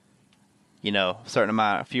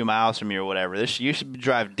 a few miles from you or whatever. You should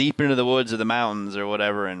drive deep into the woods or the mountains or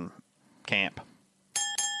whatever and camp.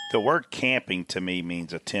 The word camping to me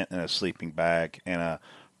means a tent and a sleeping bag and a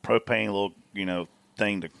propane little,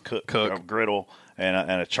 thing to cook. A griddle and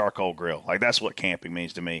a charcoal grill. Like, that's what camping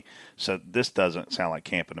means to me. So this doesn't sound like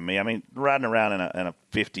camping to me. I mean, riding around in a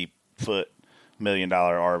 50-foot $1 million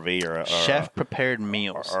RV or chef-prepared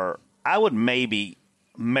meals. Or I would maybe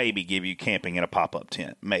give you camping in a pop-up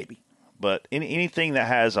tent, maybe. But anything that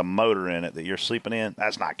has a motor in it that you're sleeping in,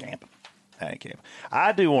 that's not camping. That ain't camping.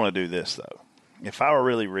 I do want to do this, though. If I were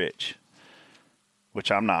really rich,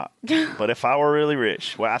 which I'm not, but if I were really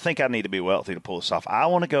rich, well, I think I need to be wealthy to pull this off. I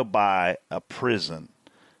want to go buy a prison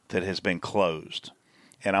that has been closed,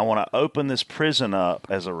 and I want to open this prison up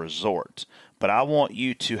as a resort. But I want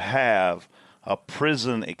you to have a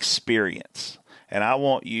prison experience, and I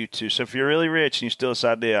want you to. So if you're really rich and you still this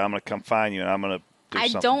idea, I'm going to come find you, and I'm going to. I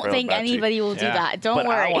don't think anybody will do that. Don't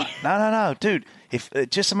worry. No, dude.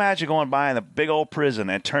 Just imagine going buying a big old prison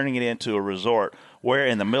and turning it into a resort where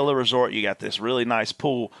in the middle of the resort you got this really nice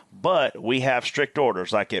pool, but we have strict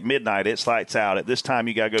orders. Like at midnight, it's lights out. At this time,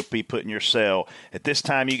 you got to go be put in your cell. At this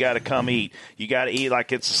time, you got to come eat. You got to eat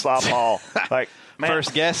like it's a slop hall. Like, man,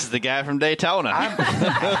 first guest is the guy from Daytona.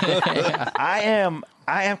 I am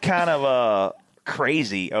kind of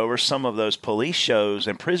crazy over some of those police shows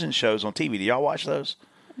and prison shows on TV. Do y'all watch those?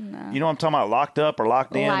 No. You know what I'm talking about? Locked up or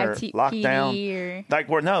locked in or locked down? Like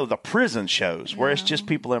the prison shows where it's just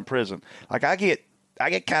people in prison. Like I get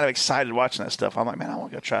kind of excited watching that stuff. I'm like, man, I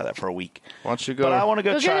want to go try that for a week. Why don't you go? But I want to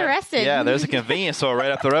go try. Get arrested. Yeah, there's a convenience store right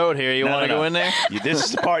up the road here. You want to go in there? This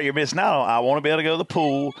is the part you're missing out on. I want to be able to go to the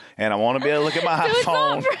pool, and I want to be able to look at my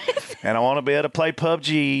iPhone, and I want to be able to play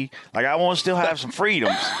PUBG. Like, I want to still have some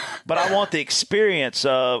freedoms, but I want the experience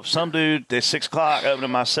of some dude at 6 o'clock opening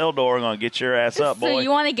my cell door and going to get your ass up, boy. So you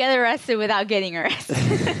want to get arrested without getting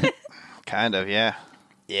arrested? Kind of, yeah.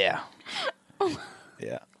 Yeah.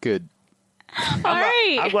 Good.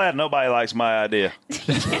 I'm glad nobody likes my idea.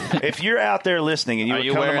 If you're out there listening and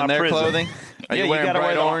you wearing to my their prison, clothing? Are you wearing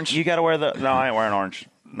bright orange? You got to wear the. No, I ain't wearing orange.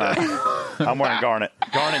 No, I'm wearing garnet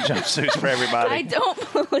jumpsuits for everybody. I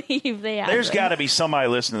don't believe they have. There's got to be somebody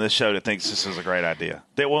listening to this show that thinks this is a great idea.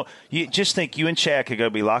 That will. You just think you and Chad could go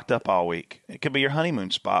be locked up all week. It could be your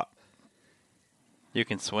honeymoon spot. You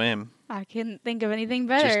can swim. I couldn't think of anything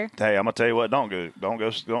better. Hey, I'm gonna tell you what. Don't go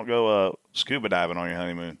scuba diving on your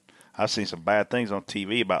honeymoon. I've seen some bad things on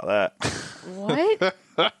TV about that. What?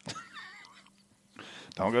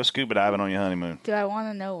 Don't go scuba diving on your honeymoon. Do I want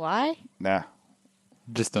to know why? Nah.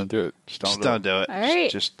 Just don't do it. Just don't do it. All right.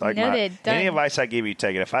 Just like noted. any advice I give you,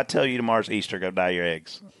 take it. If I tell you tomorrow's Easter, go dye your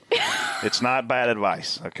eggs. It's not bad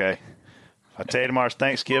advice, okay? If I tell you tomorrow's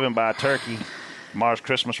Thanksgiving, buy a turkey. Tomorrow's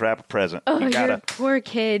Christmas, wrap a present. Oh, your poor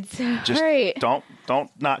kids. Just right. don't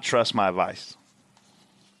not trust my advice.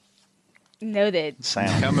 Noted.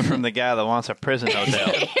 Sound. Coming from the guy that wants a prison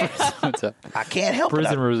hotel. What's up? I can't help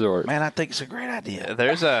Prison it. resort. Man, I think it's a great idea.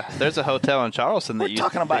 There's a hotel in Charleston that We're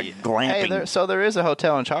talking about glamping. Hey, there is a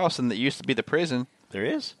hotel in Charleston that used to be the prison. There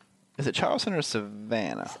is. Is it Charleston or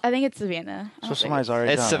Savannah? I think it's Savannah. So somebody's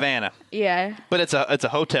already It's done it. Savannah, Yeah. but it's a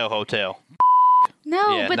hotel.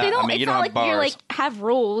 No, Yeah, but no, they don't. I mean, you it's don't not have like you're bars. like have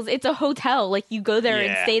rules. It's a hotel. Like you go there and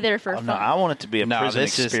Yeah. stay there for Oh, fun. no, I want it to be a prison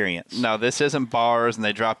this experience. This isn't bars and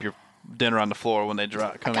they drop your dinner on the floor when they come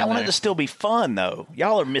I in want there. it to still be fun, though.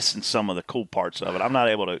 Y'all are missing some of the cool parts of it. I'm not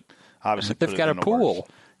able to, obviously, They've put got it a into pool. words.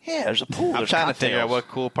 Yeah, there's a pool. I'm There's trying to figure out cocktails.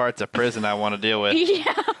 what cool parts of prison I want to deal with.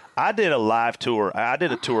 Yeah. I did a live tour. I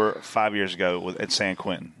did a tour 5 years ago at San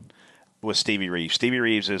Quentin with Stevie Reeves. Stevie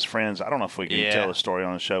Reeves is friends. I don't know if we can Yeah. tell the story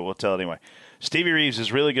on the show. We'll tell it anyway. Stevie Reeves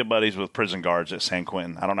is really good buddies with prison guards at San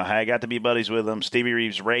Quentin. I don't know how he got to be buddies with them. Stevie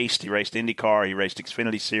Reeves raced. He raced IndyCar. He raced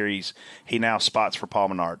Xfinity Series. He now spots for Paul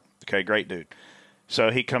Menard. Okay, great dude.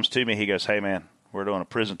 So he comes to me. He goes, "Hey, man, we're doing a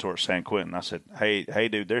prison tour at San Quentin." I said, hey,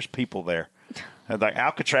 dude, there's people there. I was like,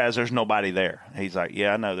 Alcatraz, there's nobody there. He's like,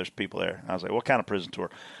 yeah, I know there's people there. I was like, what kind of prison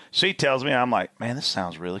tour? So he tells me, I'm like, man, this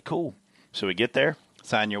sounds really cool. So we get there.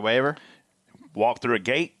 Sign your waiver. Walk through a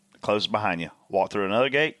gate, closes behind you. Walk through another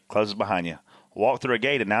gate, closes behind you. Walk through a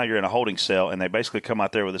gate, and now you're in a holding cell, and they basically come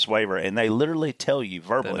out there with this waiver, and they literally tell you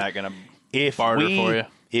verbally, They're not going to if barter for you.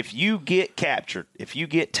 If you get captured, if you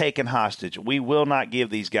get taken hostage, we will not give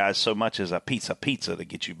these guys so much as a piece of pizza to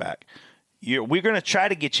get you back. We're going to try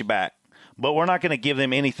to get you back, but we're not going to give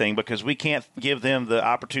them anything because we can't give them the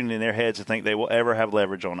opportunity in their heads to think they will ever have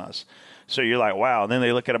leverage on us. So you're like, wow. And then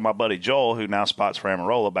they look at my buddy Joel, who now spots for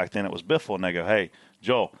Amarola. Back then it was Biffle, and they go, hey,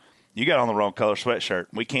 Joel, you got on the wrong color sweatshirt.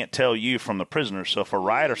 We can't tell you from the prisoners. So if a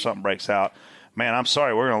riot or something breaks out, man, I'm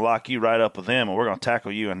sorry, we're going to lock you right up with them, and we're going to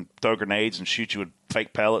tackle you and throw grenades and shoot you with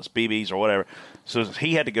fake pellets, BBs, or whatever. So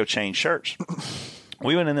he had to go change shirts.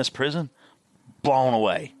 We went in this prison, blown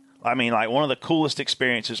away. I mean, like one of the coolest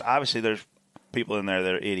experiences. Obviously, there's people in there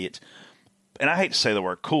that are idiots. And I hate to say the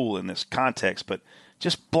word cool in this context, but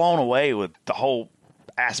just blown away with the whole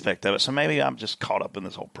aspect of it. So maybe I'm just caught up in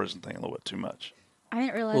this whole prison thing a little bit too much. I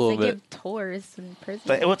didn't realize they give tours in prison.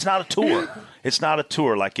 Well, it's not a tour. It's not a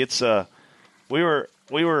tour. Like it's we were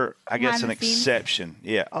I guess an Behind the scenes? exception.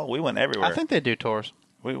 Yeah. Oh, we went everywhere. I think they do tours.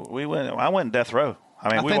 we went. I went in death row. I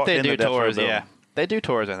mean, I we think walked they into do death row tours. building. Yeah, they do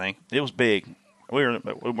tours. I think. It was big. We were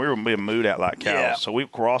being mooed out like cows. Yeah. So we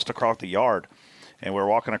crossed across the yard, and we're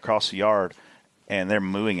walking across the yard, and they're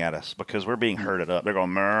mooing at us because we're being herded up. They're going,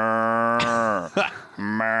 murr,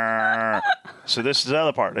 murr. So this is the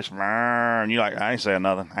other part. This murr, and you're like, I ain't saying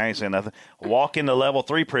nothing. I ain't saying nothing. Walk into level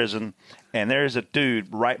 3 prison, and there's a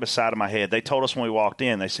dude right beside of my head. They told us when we walked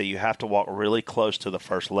in, they said, you have to walk really close to the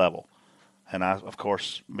first level. And I, of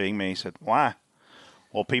course, being me, said, why?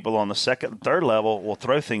 Well, people on the second and third level will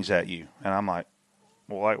throw things at you. And I'm like,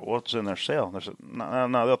 well, like, what's in their cell? They said, no,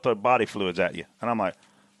 they'll throw body fluids at you. And I'm like,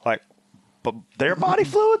 but their body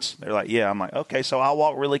fluids? They're like, yeah. I'm like, okay, so I'll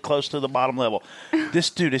walk really close to the bottom level. This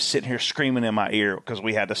dude is sitting here screaming in my ear because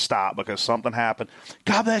we had to stop because something happened.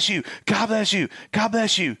 God bless you. God bless you. God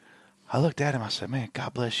bless you. I looked at him. I said, man,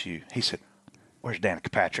 God bless you. He said, where's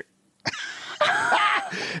Danica Patrick?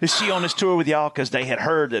 Is she on this tour with y'all? Because they had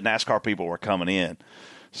heard that NASCAR people were coming in.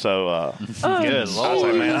 So, Good I was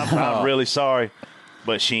like, man, I'm really sorry,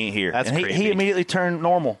 but she ain't here. That's and he creepy. immediately turned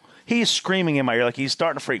normal. He's screaming in my ear like he's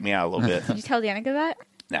starting to freak me out a little bit. Did you tell Danica that?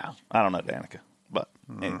 No, I don't know Danica, but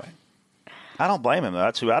anyway. I don't blame him, though.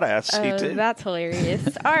 That's who I'd ask to see, too. That's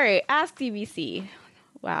hilarious. All right, Ask CBC.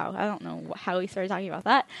 Wow, I don't know how we started talking about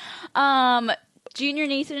that. Junior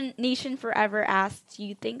Nation Forever asked, do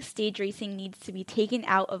you think stage racing needs to be taken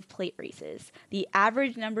out of plate races? The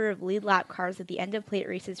average number of lead lap cars at the end of plate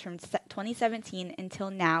races from 2017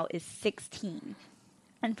 until now is 16.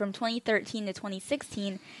 And from 2013 to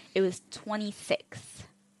 2016, it was 26.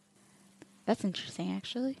 That's interesting,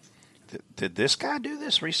 actually. Did this guy do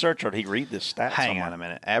this research, or did he read this stat Hang somewhere? on a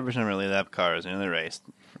minute. Average number of lead lap cars in the race.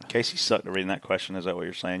 Casey sucked at reading that question. Is that what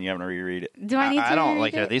you're saying? You haven't reread it? Do I need to I don't reread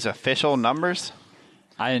like. it? Are these official numbers?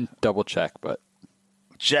 I didn't double check, but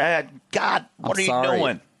Chad, God, what I'm are sorry. you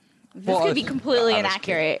doing? This could be completely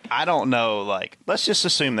inaccurate. I don't know. Like, Let's just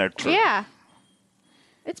assume they're true. Yeah.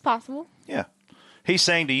 It's possible. Yeah. He's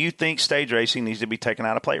saying, do you think stage racing needs to be taken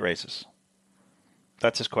out of plate races?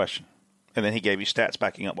 That's his question. And then he gave you stats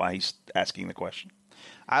backing up why he's asking the question.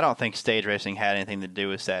 I don't think stage racing had anything to do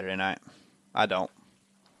with Saturday night. I don't.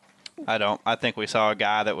 I think we saw a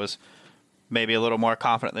guy that was maybe a little more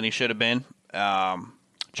confident than he should have been,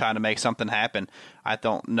 trying to make something happen. I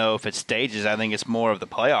don't know if it's stages. I think it's more of the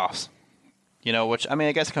playoffs. You know, which, I mean,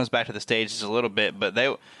 I guess it comes back to the stages a little bit, but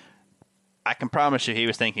I can promise you he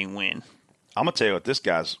was thinking win. I'm going to tell you what this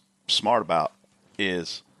guy's smart about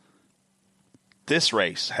is this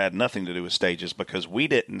race had nothing to do with stages because we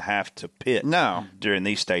didn't have to pit during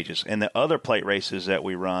these stages. And the other plate races that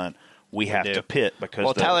we run, we have to pit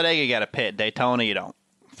because Talladega you got to pit. Daytona you don't.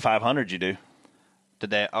 500 you do.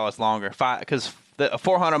 It's longer. Because a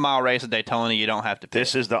 400-mile race at Daytona, you don't have to pit.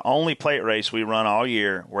 This is the only plate race we run all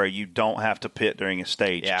year where you don't have to pit during a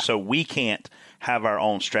stage. Yeah. So we can't have our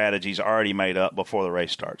own strategies already made up before the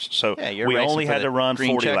race starts. So we racing only for had the to run green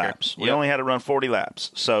 40 checker. laps. Yep. We only had to run 40 laps.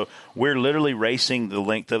 So we're literally racing the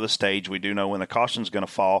length of the stage. We do know when the caution's going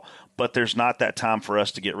to fall, but there's not that time for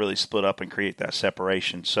us to get really split up and create that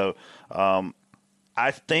separation. So I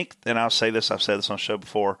think, and I'll say this, I've said this on the show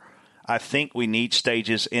before, I think we need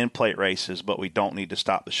stages in plate races, but we don't need to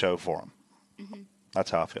stop the show for them. Mm-hmm. That's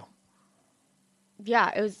how I feel.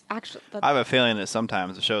 Yeah, it was actually. I have a feeling that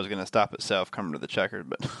sometimes the show is going to stop itself coming to the checkered,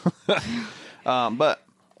 but but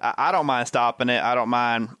I don't mind stopping it. I don't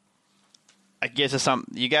mind. I guess it's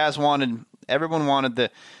something you guys wanted. Everyone wanted they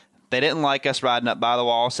didn't like us riding up by the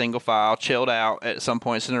wall, single file, chilled out at some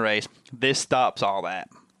points in the race. This stops all that.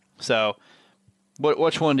 So,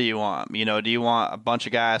 which one do you want? You know, do you want a bunch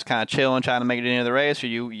of guys kind of chilling, trying to make it into the race, or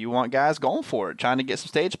you want guys going for it, trying to get some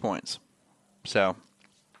stage points? So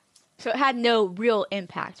it had no real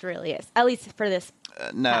impact, really, at least for this.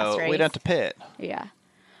 No, we don't have to pit. Yeah.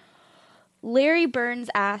 Larry Burns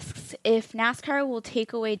asks, if NASCAR will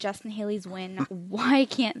take away Justin Haley's win, why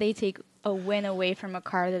can't they take a win away from a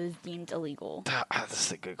car that is deemed illegal? This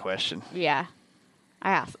is a good question. Yeah. I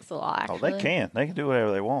ask this a lot, actually. Oh, they can. They can do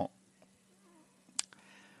whatever they want.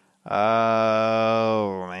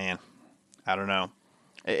 Oh, man. I don't know.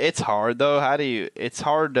 It's hard, though. It's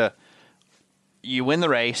hard to, you win the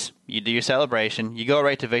race, you do your celebration, you go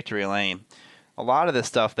right to victory lane. A lot of this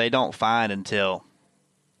stuff they don't find until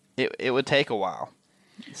it would take a while.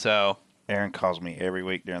 So Erin calls me every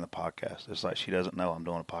week during the podcast. It's like she doesn't know I'm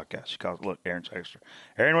doing a podcast. She calls, look, Erin's extra.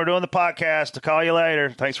 Erin, we're doing the podcast. I'll call you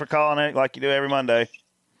later. Thanks for calling it like you do every Monday.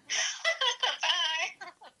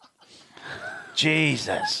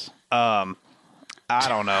 Jesus. I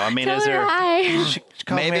don't know. I mean, Tell is her there hi.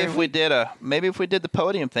 maybe if we did the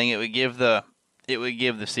podium thing, it would give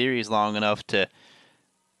the series long enough to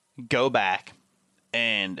go back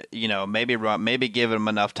and maybe give them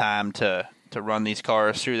enough time to run these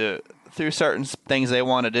cars through certain things they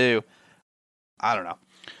want to do. I don't know.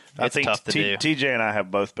 I It's think tough to do. TJ and I have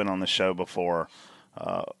both been on the show before,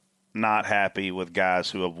 not happy with guys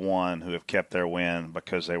who have won, who have kept their win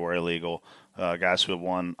because they were illegal. Guys who have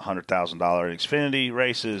won $100,000 Xfinity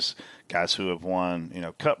races, guys who have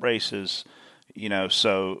won, Cup races,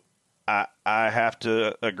 so I have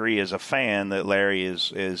to agree as a fan that Larry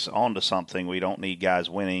is onto something. We don't need guys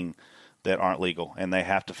winning that aren't legal, and they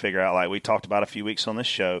have to figure out, like we talked about a few weeks on this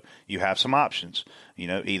show, you have some options.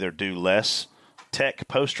 Either do less tech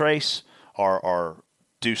post-race or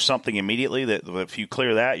do something immediately that if you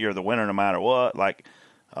clear that, you're the winner no matter what.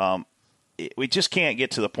 We just can't get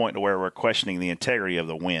to the point to where we're questioning the integrity of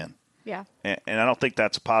the win. Yeah. And I don't think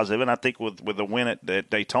that's positive. And I think with the win at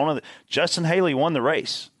Daytona, Justin Haley won the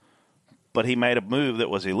race, but he made a move that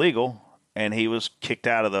was illegal, and he was kicked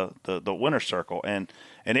out of the winner's circle. And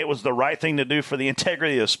it was the right thing to do for the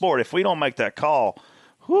integrity of the sport. If we don't make that call,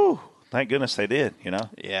 thank goodness they did,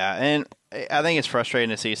 Yeah, and I think it's frustrating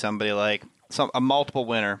to see somebody like a multiple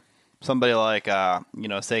winner, somebody like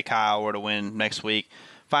say Kyle were to win next week,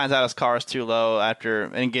 finds out his car is too low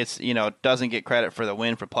and gets doesn't get credit for the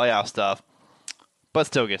win for playoff stuff, but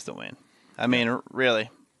still gets the win. I mean, really.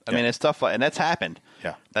 I mean, it's stuff and that's happened.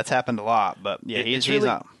 Yeah, that's happened a lot. But yeah, he's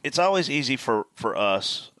not. It's always easy for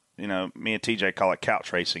us. Me and TJ call it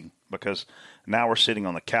couch racing because now we're sitting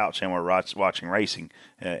on the couch and we're watching racing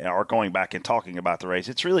or going back and talking about the race.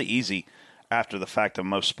 It's really easy after the fact of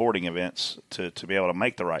most sporting events to be able to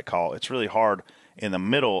make the right call. It's really hard in the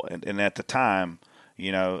middle and at the time.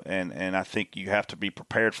 And I think you have to be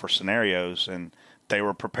prepared for scenarios, and they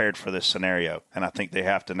were prepared for this scenario. And I think they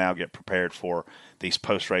have to now get prepared for these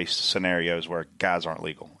post-race scenarios where guys aren't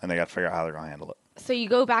legal, and they got to figure out how they're going to handle it. So you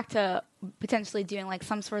go back to potentially doing like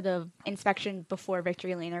some sort of inspection before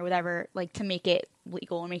victory lane or whatever, like to make it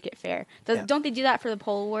legal or make it fair. Don't they do that for the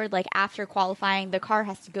pole award? Like after qualifying, the car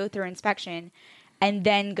has to go through inspection and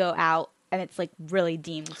then go out. And it's, really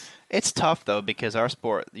deemed. It's tough, though, because our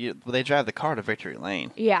sport, they drive the car to victory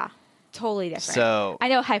lane. Yeah, totally different. So I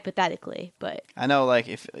know hypothetically, but... I know,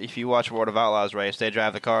 if you watch World of Outlaws race, they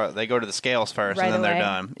drive the car, they go to the scales first, right and then away. they're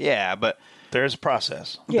done. Yeah, but... There's a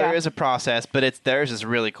process. Yeah. There is a process, but theirs is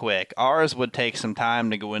really quick. Ours would take some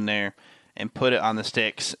time to go in there and put it on the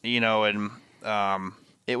sticks, and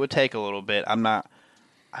it would take a little bit. I don't know.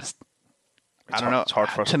 It's hard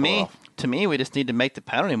for us to pull off. To me, we just need to make the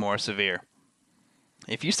penalty more severe.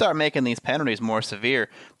 If you start making these penalties more severe,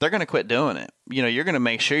 they're going to quit doing it. You're going to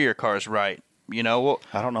make sure your car's right. I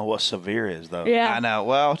don't know what severe is, though. Yeah. I know.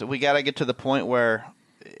 Well, we got to get to the point where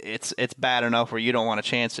it's bad enough where you don't want to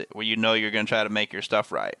chance it, where you're going to try to make your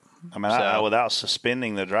stuff right. I mean, without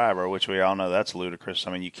suspending the driver, which we all know that's ludicrous.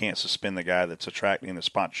 I mean, you can't suspend the guy that's attracting the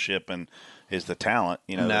sponsorship and is the talent,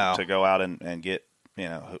 to go out and get,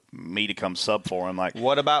 me to come sub for him. Like,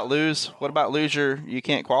 what about lose you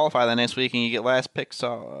can't qualify the next week and you get last pick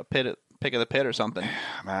of the pit or something?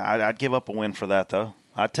 Man, I'd give up a win for that, though.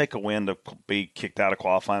 I'd take a win to be kicked out of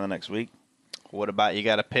qualifying the next week. What about you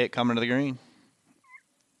got a pit coming to the green?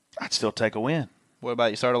 I'd still take a win. What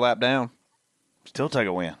about you start a lap down? Still take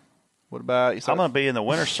a win. What about you? I'm going to be in the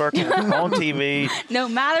winner's circle on TV. No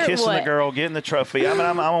matter kissing what. the girl, getting the trophy. I mean,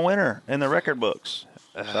 I'm a winner in the record books.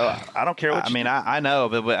 So I don't care what you do. I know,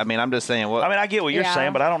 but I'm just saying. I get what you're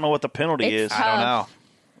saying, but I don't know what the penalty is. I don't know.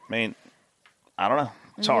 I mean, I don't know.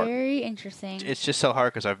 It's hard. Very interesting. It's just so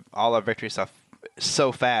hard because all our victory stuff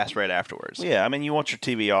so fast right afterwards. Yeah, I mean, you want your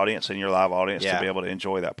TV audience and your live audience to be able to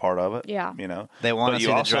enjoy that part of it. Yeah. They want to see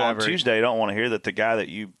the driver. On Tuesday don't want to hear that the guy that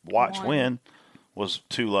you watch win was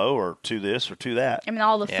too low or too this or too that. I mean,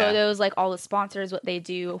 all the photos, like all the sponsors, what they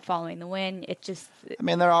do following the win, it just... I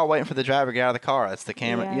mean, they're all waiting for the driver to get out of the car. That's the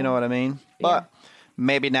camera. You know what I mean? But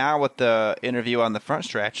maybe now with the interview on the front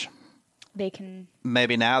stretch, they can...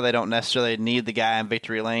 Maybe now they don't necessarily need the guy in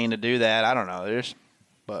victory lane to do that. I don't know.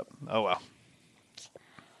 But, oh well.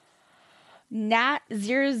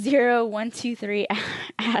 Nat00123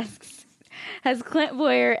 asks, has Clint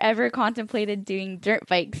Boyer ever contemplated doing dirt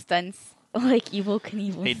bike stunts like Evel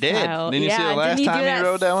Knievel He did. style? Didn't you see the last time he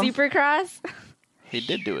rode that one? Supercross? He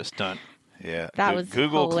did do a stunt. Yeah. That was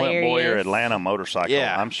Google hilarious. Clint Boyer Atlanta motorcycle.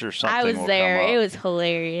 Yeah. I'm sure something I was will there. come up. It was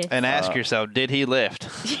hilarious. And ask yourself, did he lift?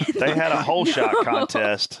 They had a whole shot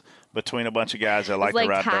contest between a bunch of guys that like to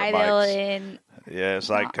ride dirt bikes. And Yeah, it's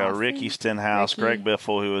like Ricky Stenhouse, Greg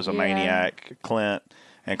Biffle, who was a maniac, Clint.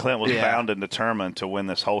 And Clint was bound and determined to win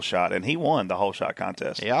this whole shot, and he won the whole shot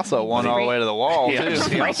contest. He also won all the way to the wall,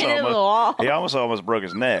 too. He almost broke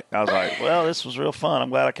his neck. I was like, well, this was real fun. I'm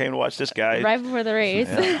glad I came to watch this guy. Right before the race.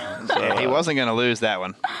 Yeah, he wasn't going to lose that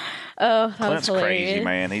one. Oh, that Clint's was hilarious. crazy,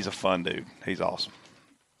 man. He's a fun dude. He's awesome.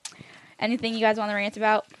 Anything you guys want to rant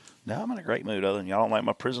about? No, I'm in a great mood other than y'all don't like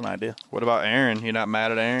my prison idea. What about Aaron? You're not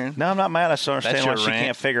mad at Aaron? No, I'm not mad. I still understand why she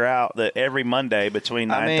can't figure out that every Monday between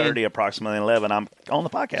 9:30 approximately and 11, I'm on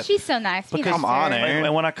the podcast. She's so nice. Come on, Aaron.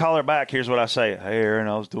 And when I call her back, here's what I say. Hey, Aaron,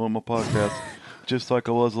 I was doing my podcast just like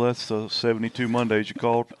I was last 72 Mondays you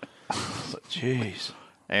called. Jeez.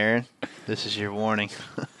 Aaron, this is your warning.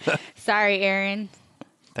 Sorry, Aaron.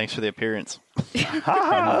 Thanks for the appearance.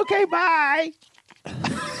 Okay, bye.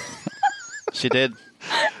 She did.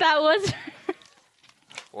 That was...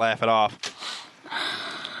 Laugh it off.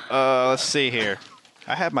 Let's see here.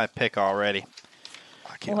 I have my pick already.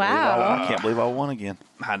 I can't believe I won again.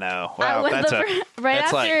 I know. Wow, right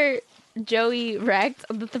after Joey wrecked,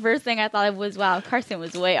 the first thing I thought of was, wow, Carson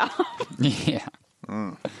was way off. Yeah.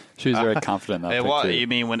 She was very confident in that pick, too. You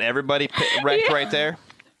mean when everybody wrecked right there?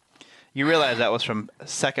 You realize that was from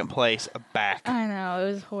second place back. I know.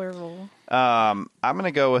 It was horrible. I'm going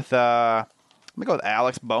to go with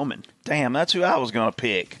Alex Bowman. Damn, that's who I was going to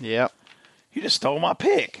pick. Yep. You just stole my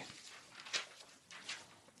pick.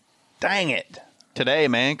 Dang it. Today,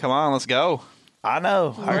 man. Come on, let's go. I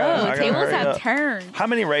know. Whoa, tables have turned. How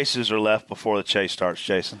many races are left before the chase starts,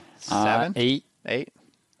 Jason? 7? 8.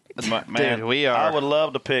 Man, dude, we are. I would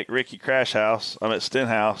love to pick Ricky Crashhouse. I'm at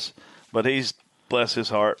Stenhouse, but he's, bless his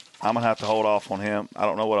heart, I'm going to have to hold off on him. I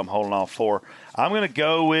don't know what I'm holding off for. I'm going to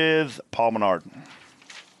go with Paul Menard.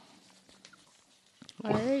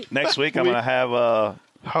 All right. Next week, I'm going to have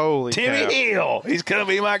Holy Timmy cow. Hill. He's going to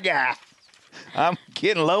be my guy. I'm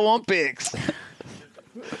getting low on picks.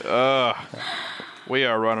 We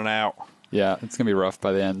are running out. Yeah, it's going to be rough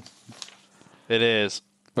by the end. It is.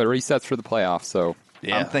 But it resets for the playoffs, so...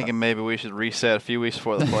 Yeah. I'm thinking maybe we should reset a few weeks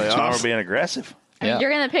before the playoffs. So we're being aggressive. I mean, you're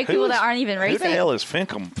going to pick people that aren't even racing? Who the hell is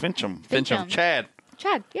Fincham? Fincham. Chad.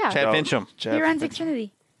 Chad, yeah. Chad Fincham. He runs Xfinity.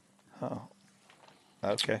 Oh.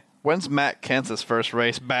 Okay. When's Matt Kentz's first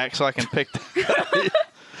race back so I can pick Is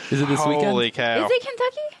it this weekend? Holy cow. Is it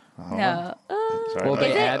Kentucky? No. Sorry Well, about they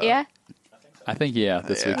Is add- it? Yeah. I think,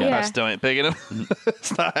 this weekend. Yeah. I still ain't picking him.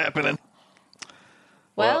 It's not happening.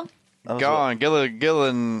 Well, Gone.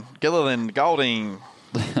 Gilliland Golding.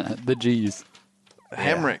 The G's.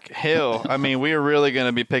 Hemrick, Hill. I mean, we are really going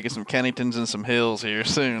to be picking some Kenningtons and some Hills here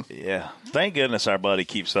soon. Yeah. Thank goodness our buddy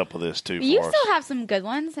keeps up with this, too, You for us. still have some good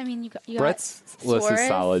ones. I mean, you Brett's got list is Suarez.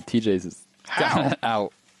 solid. TJ's is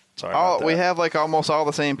out. Sorry about that. We have like almost all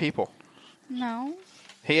the same people. No.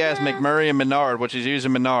 He has McMurray and Menard, which is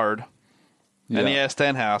using Menard. And he Yeah. has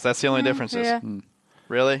Stenhouse. That's the only differences. Yeah.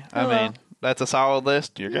 Really? I Oh, well. mean, that's a solid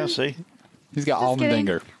list. You're going to see. He's got Just kidding.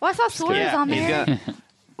 Allmendinger. Well, I saw Suarez on he's there. gonna,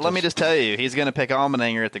 let me just tell you, he's going to pick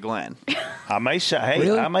Allmendinger at the Glen. I may save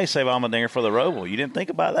Allmendinger for the Roval. You didn't think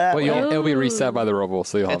about that? Well, it'll be reset by the Roval,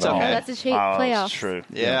 so you'll have It's that. okay. Oh, that's a playoff. That's true.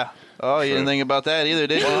 Yeah. Oh, you didn't think about that either,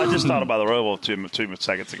 did you? Well, I just thought about the Roval two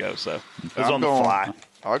seconds ago, so it was I'm on the going- fly.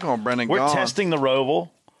 I'm going Brendan We're Gaughan. testing the Roval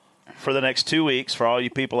for the next 2 weeks for all you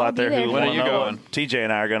people out be there there. who When are want to you know going? what TJ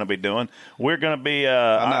and I are going to be doing. We're going to be.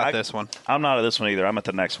 I'm not at this one. I'm not at this one either. I'm at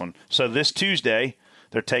the next one. So this Tuesday,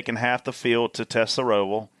 they're taking half the field to test the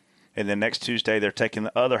Roval, and then next Tuesday they're taking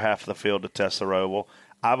the other half of the field to test the Roval.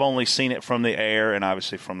 I've only seen it from the air and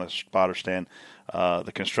obviously from the spotter stand,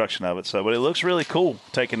 the construction of it. So, but it looks really cool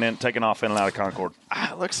taking off in and out of Concord.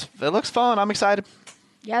 It looks fun. I'm excited.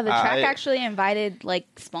 Yeah, the track actually invited like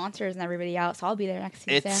sponsors and everybody out, so I'll be there next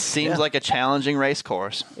Tuesday. It seems like a challenging race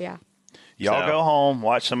course. Yeah. Y'all So- go home,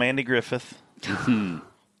 watch some Andy Griffith.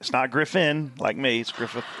 It's not Griffin like me. It's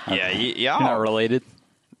Griffith. Yeah, y'all. You're not related?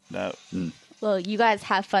 No. Well, you guys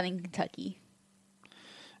have fun in Kentucky.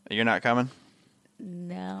 You're not coming?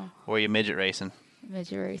 No. Or are you midget racing?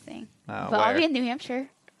 Midget racing. Oh, But I'll where? be in New Hampshire.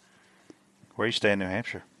 Where you stay in New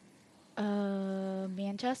Hampshire?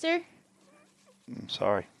 Manchester? I'm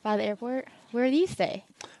sorry. By the airport. Where do you stay?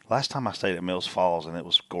 Last time I stayed at Mills Falls, and it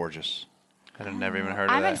was gorgeous. I've never even heard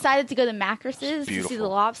of I'm that. excited to go to Macris's to see the beautiful.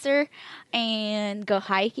 lobster and go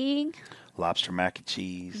hiking. Lobster mac and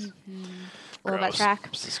cheese. Love that Gross. track.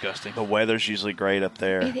 It's disgusting. The weather's usually great up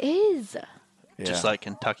there. It is. Yeah. Just like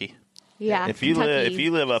Kentucky. Yeah. if you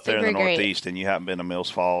live up there in the super great. Northeast and you haven't been to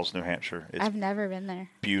Mills Falls, New Hampshire, it's I've never been there.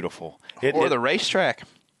 beautiful. Or the racetrack.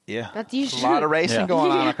 Yeah. That's A usually lot of racing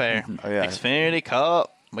going on up there. Oh, yeah. Xfinity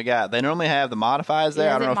Cup. They normally have the modifieds there.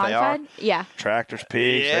 Yeah, I don't is know it if they are. modified? Yeah. Tractors,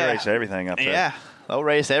 pigs, Yeah. they race everything up there. Yeah. They'll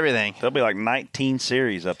race everything. There'll be like 19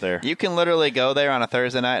 series up there. You can literally go there on a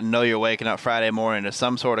Thursday night and know you're waking up Friday morning to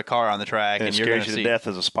some sort of car on the track, and and it you're going scares to you to see. death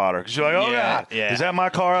as a spotter. Because you're like, oh, Yeah, God, yeah. is that my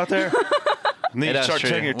car out there? And then It you is start true.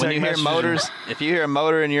 checking your When text you hear messages. motors, if you hear a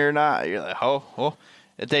motor and you're not, you're like, oh.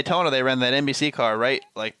 At Daytona, they ran that NBC car right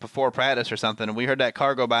like before practice or something, and we heard that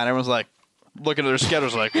car go by, and everyone's like, looking at their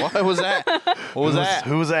schedules, like, what was that? What was that?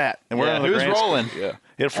 Who was that? And Yeah, on the who's grand rolling? screen. Yeah,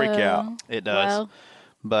 it'll freak you out. It does. Well,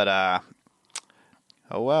 But,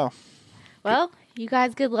 oh well. well, you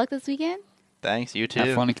guys, good luck this weekend. Thanks. You too.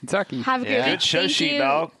 Have fun in Kentucky. Have a great Yeah. week. Good show Thank sheet, you.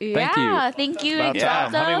 dog. Yeah, thank you. About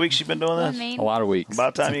time. Exalta. How many weeks you been doing this? I mean, A lot of weeks.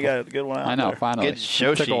 About time you got a good one out I know, there. finally. Good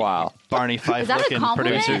show Took sheet. a while. Barney Fife Is that a looking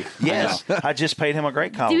compliment? producer. Yes, I just paid him a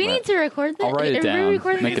great do compliment. we need to record that? I'll write it Are we down.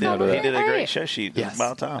 recording Make this a note of compliment? it. He did a All great right. show sheet. Yes. It's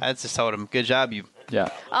about time. I just told him, good job, you. Yeah.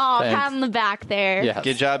 Oh, Thanks. pat on the back there. Yes.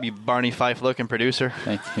 Good job, you Barney Fife looking producer.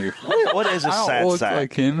 Thank you. What is a I sad don't look sack?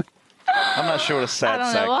 like him. I'm not sure what a I sad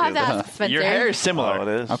don't sack know. We'll have is. to ask Spencer. Your hair is similar. Oh,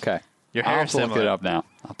 it is? Okay. Your I'll hair have is to look similar. it up now.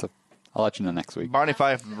 I'll let you know next week. Barney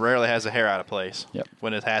Fife rarely has the hair out of place. Yep.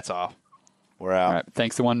 When his hat's off. We're out. All right.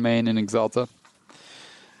 Thanks to One Main and Exalta.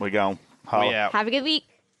 We gone. We out. Have a good week.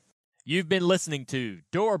 You've been listening to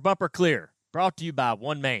Door Bumper Clear, brought to you by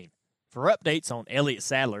One Main. For updates on Elliott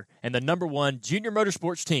Sadler and the #1 junior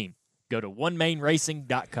motorsports team, go to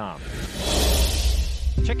onemainracing.com.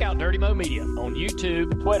 Check out Dirty Mo Media on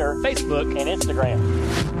YouTube, Twitter, Facebook, and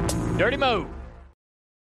Instagram. Dirty Mo.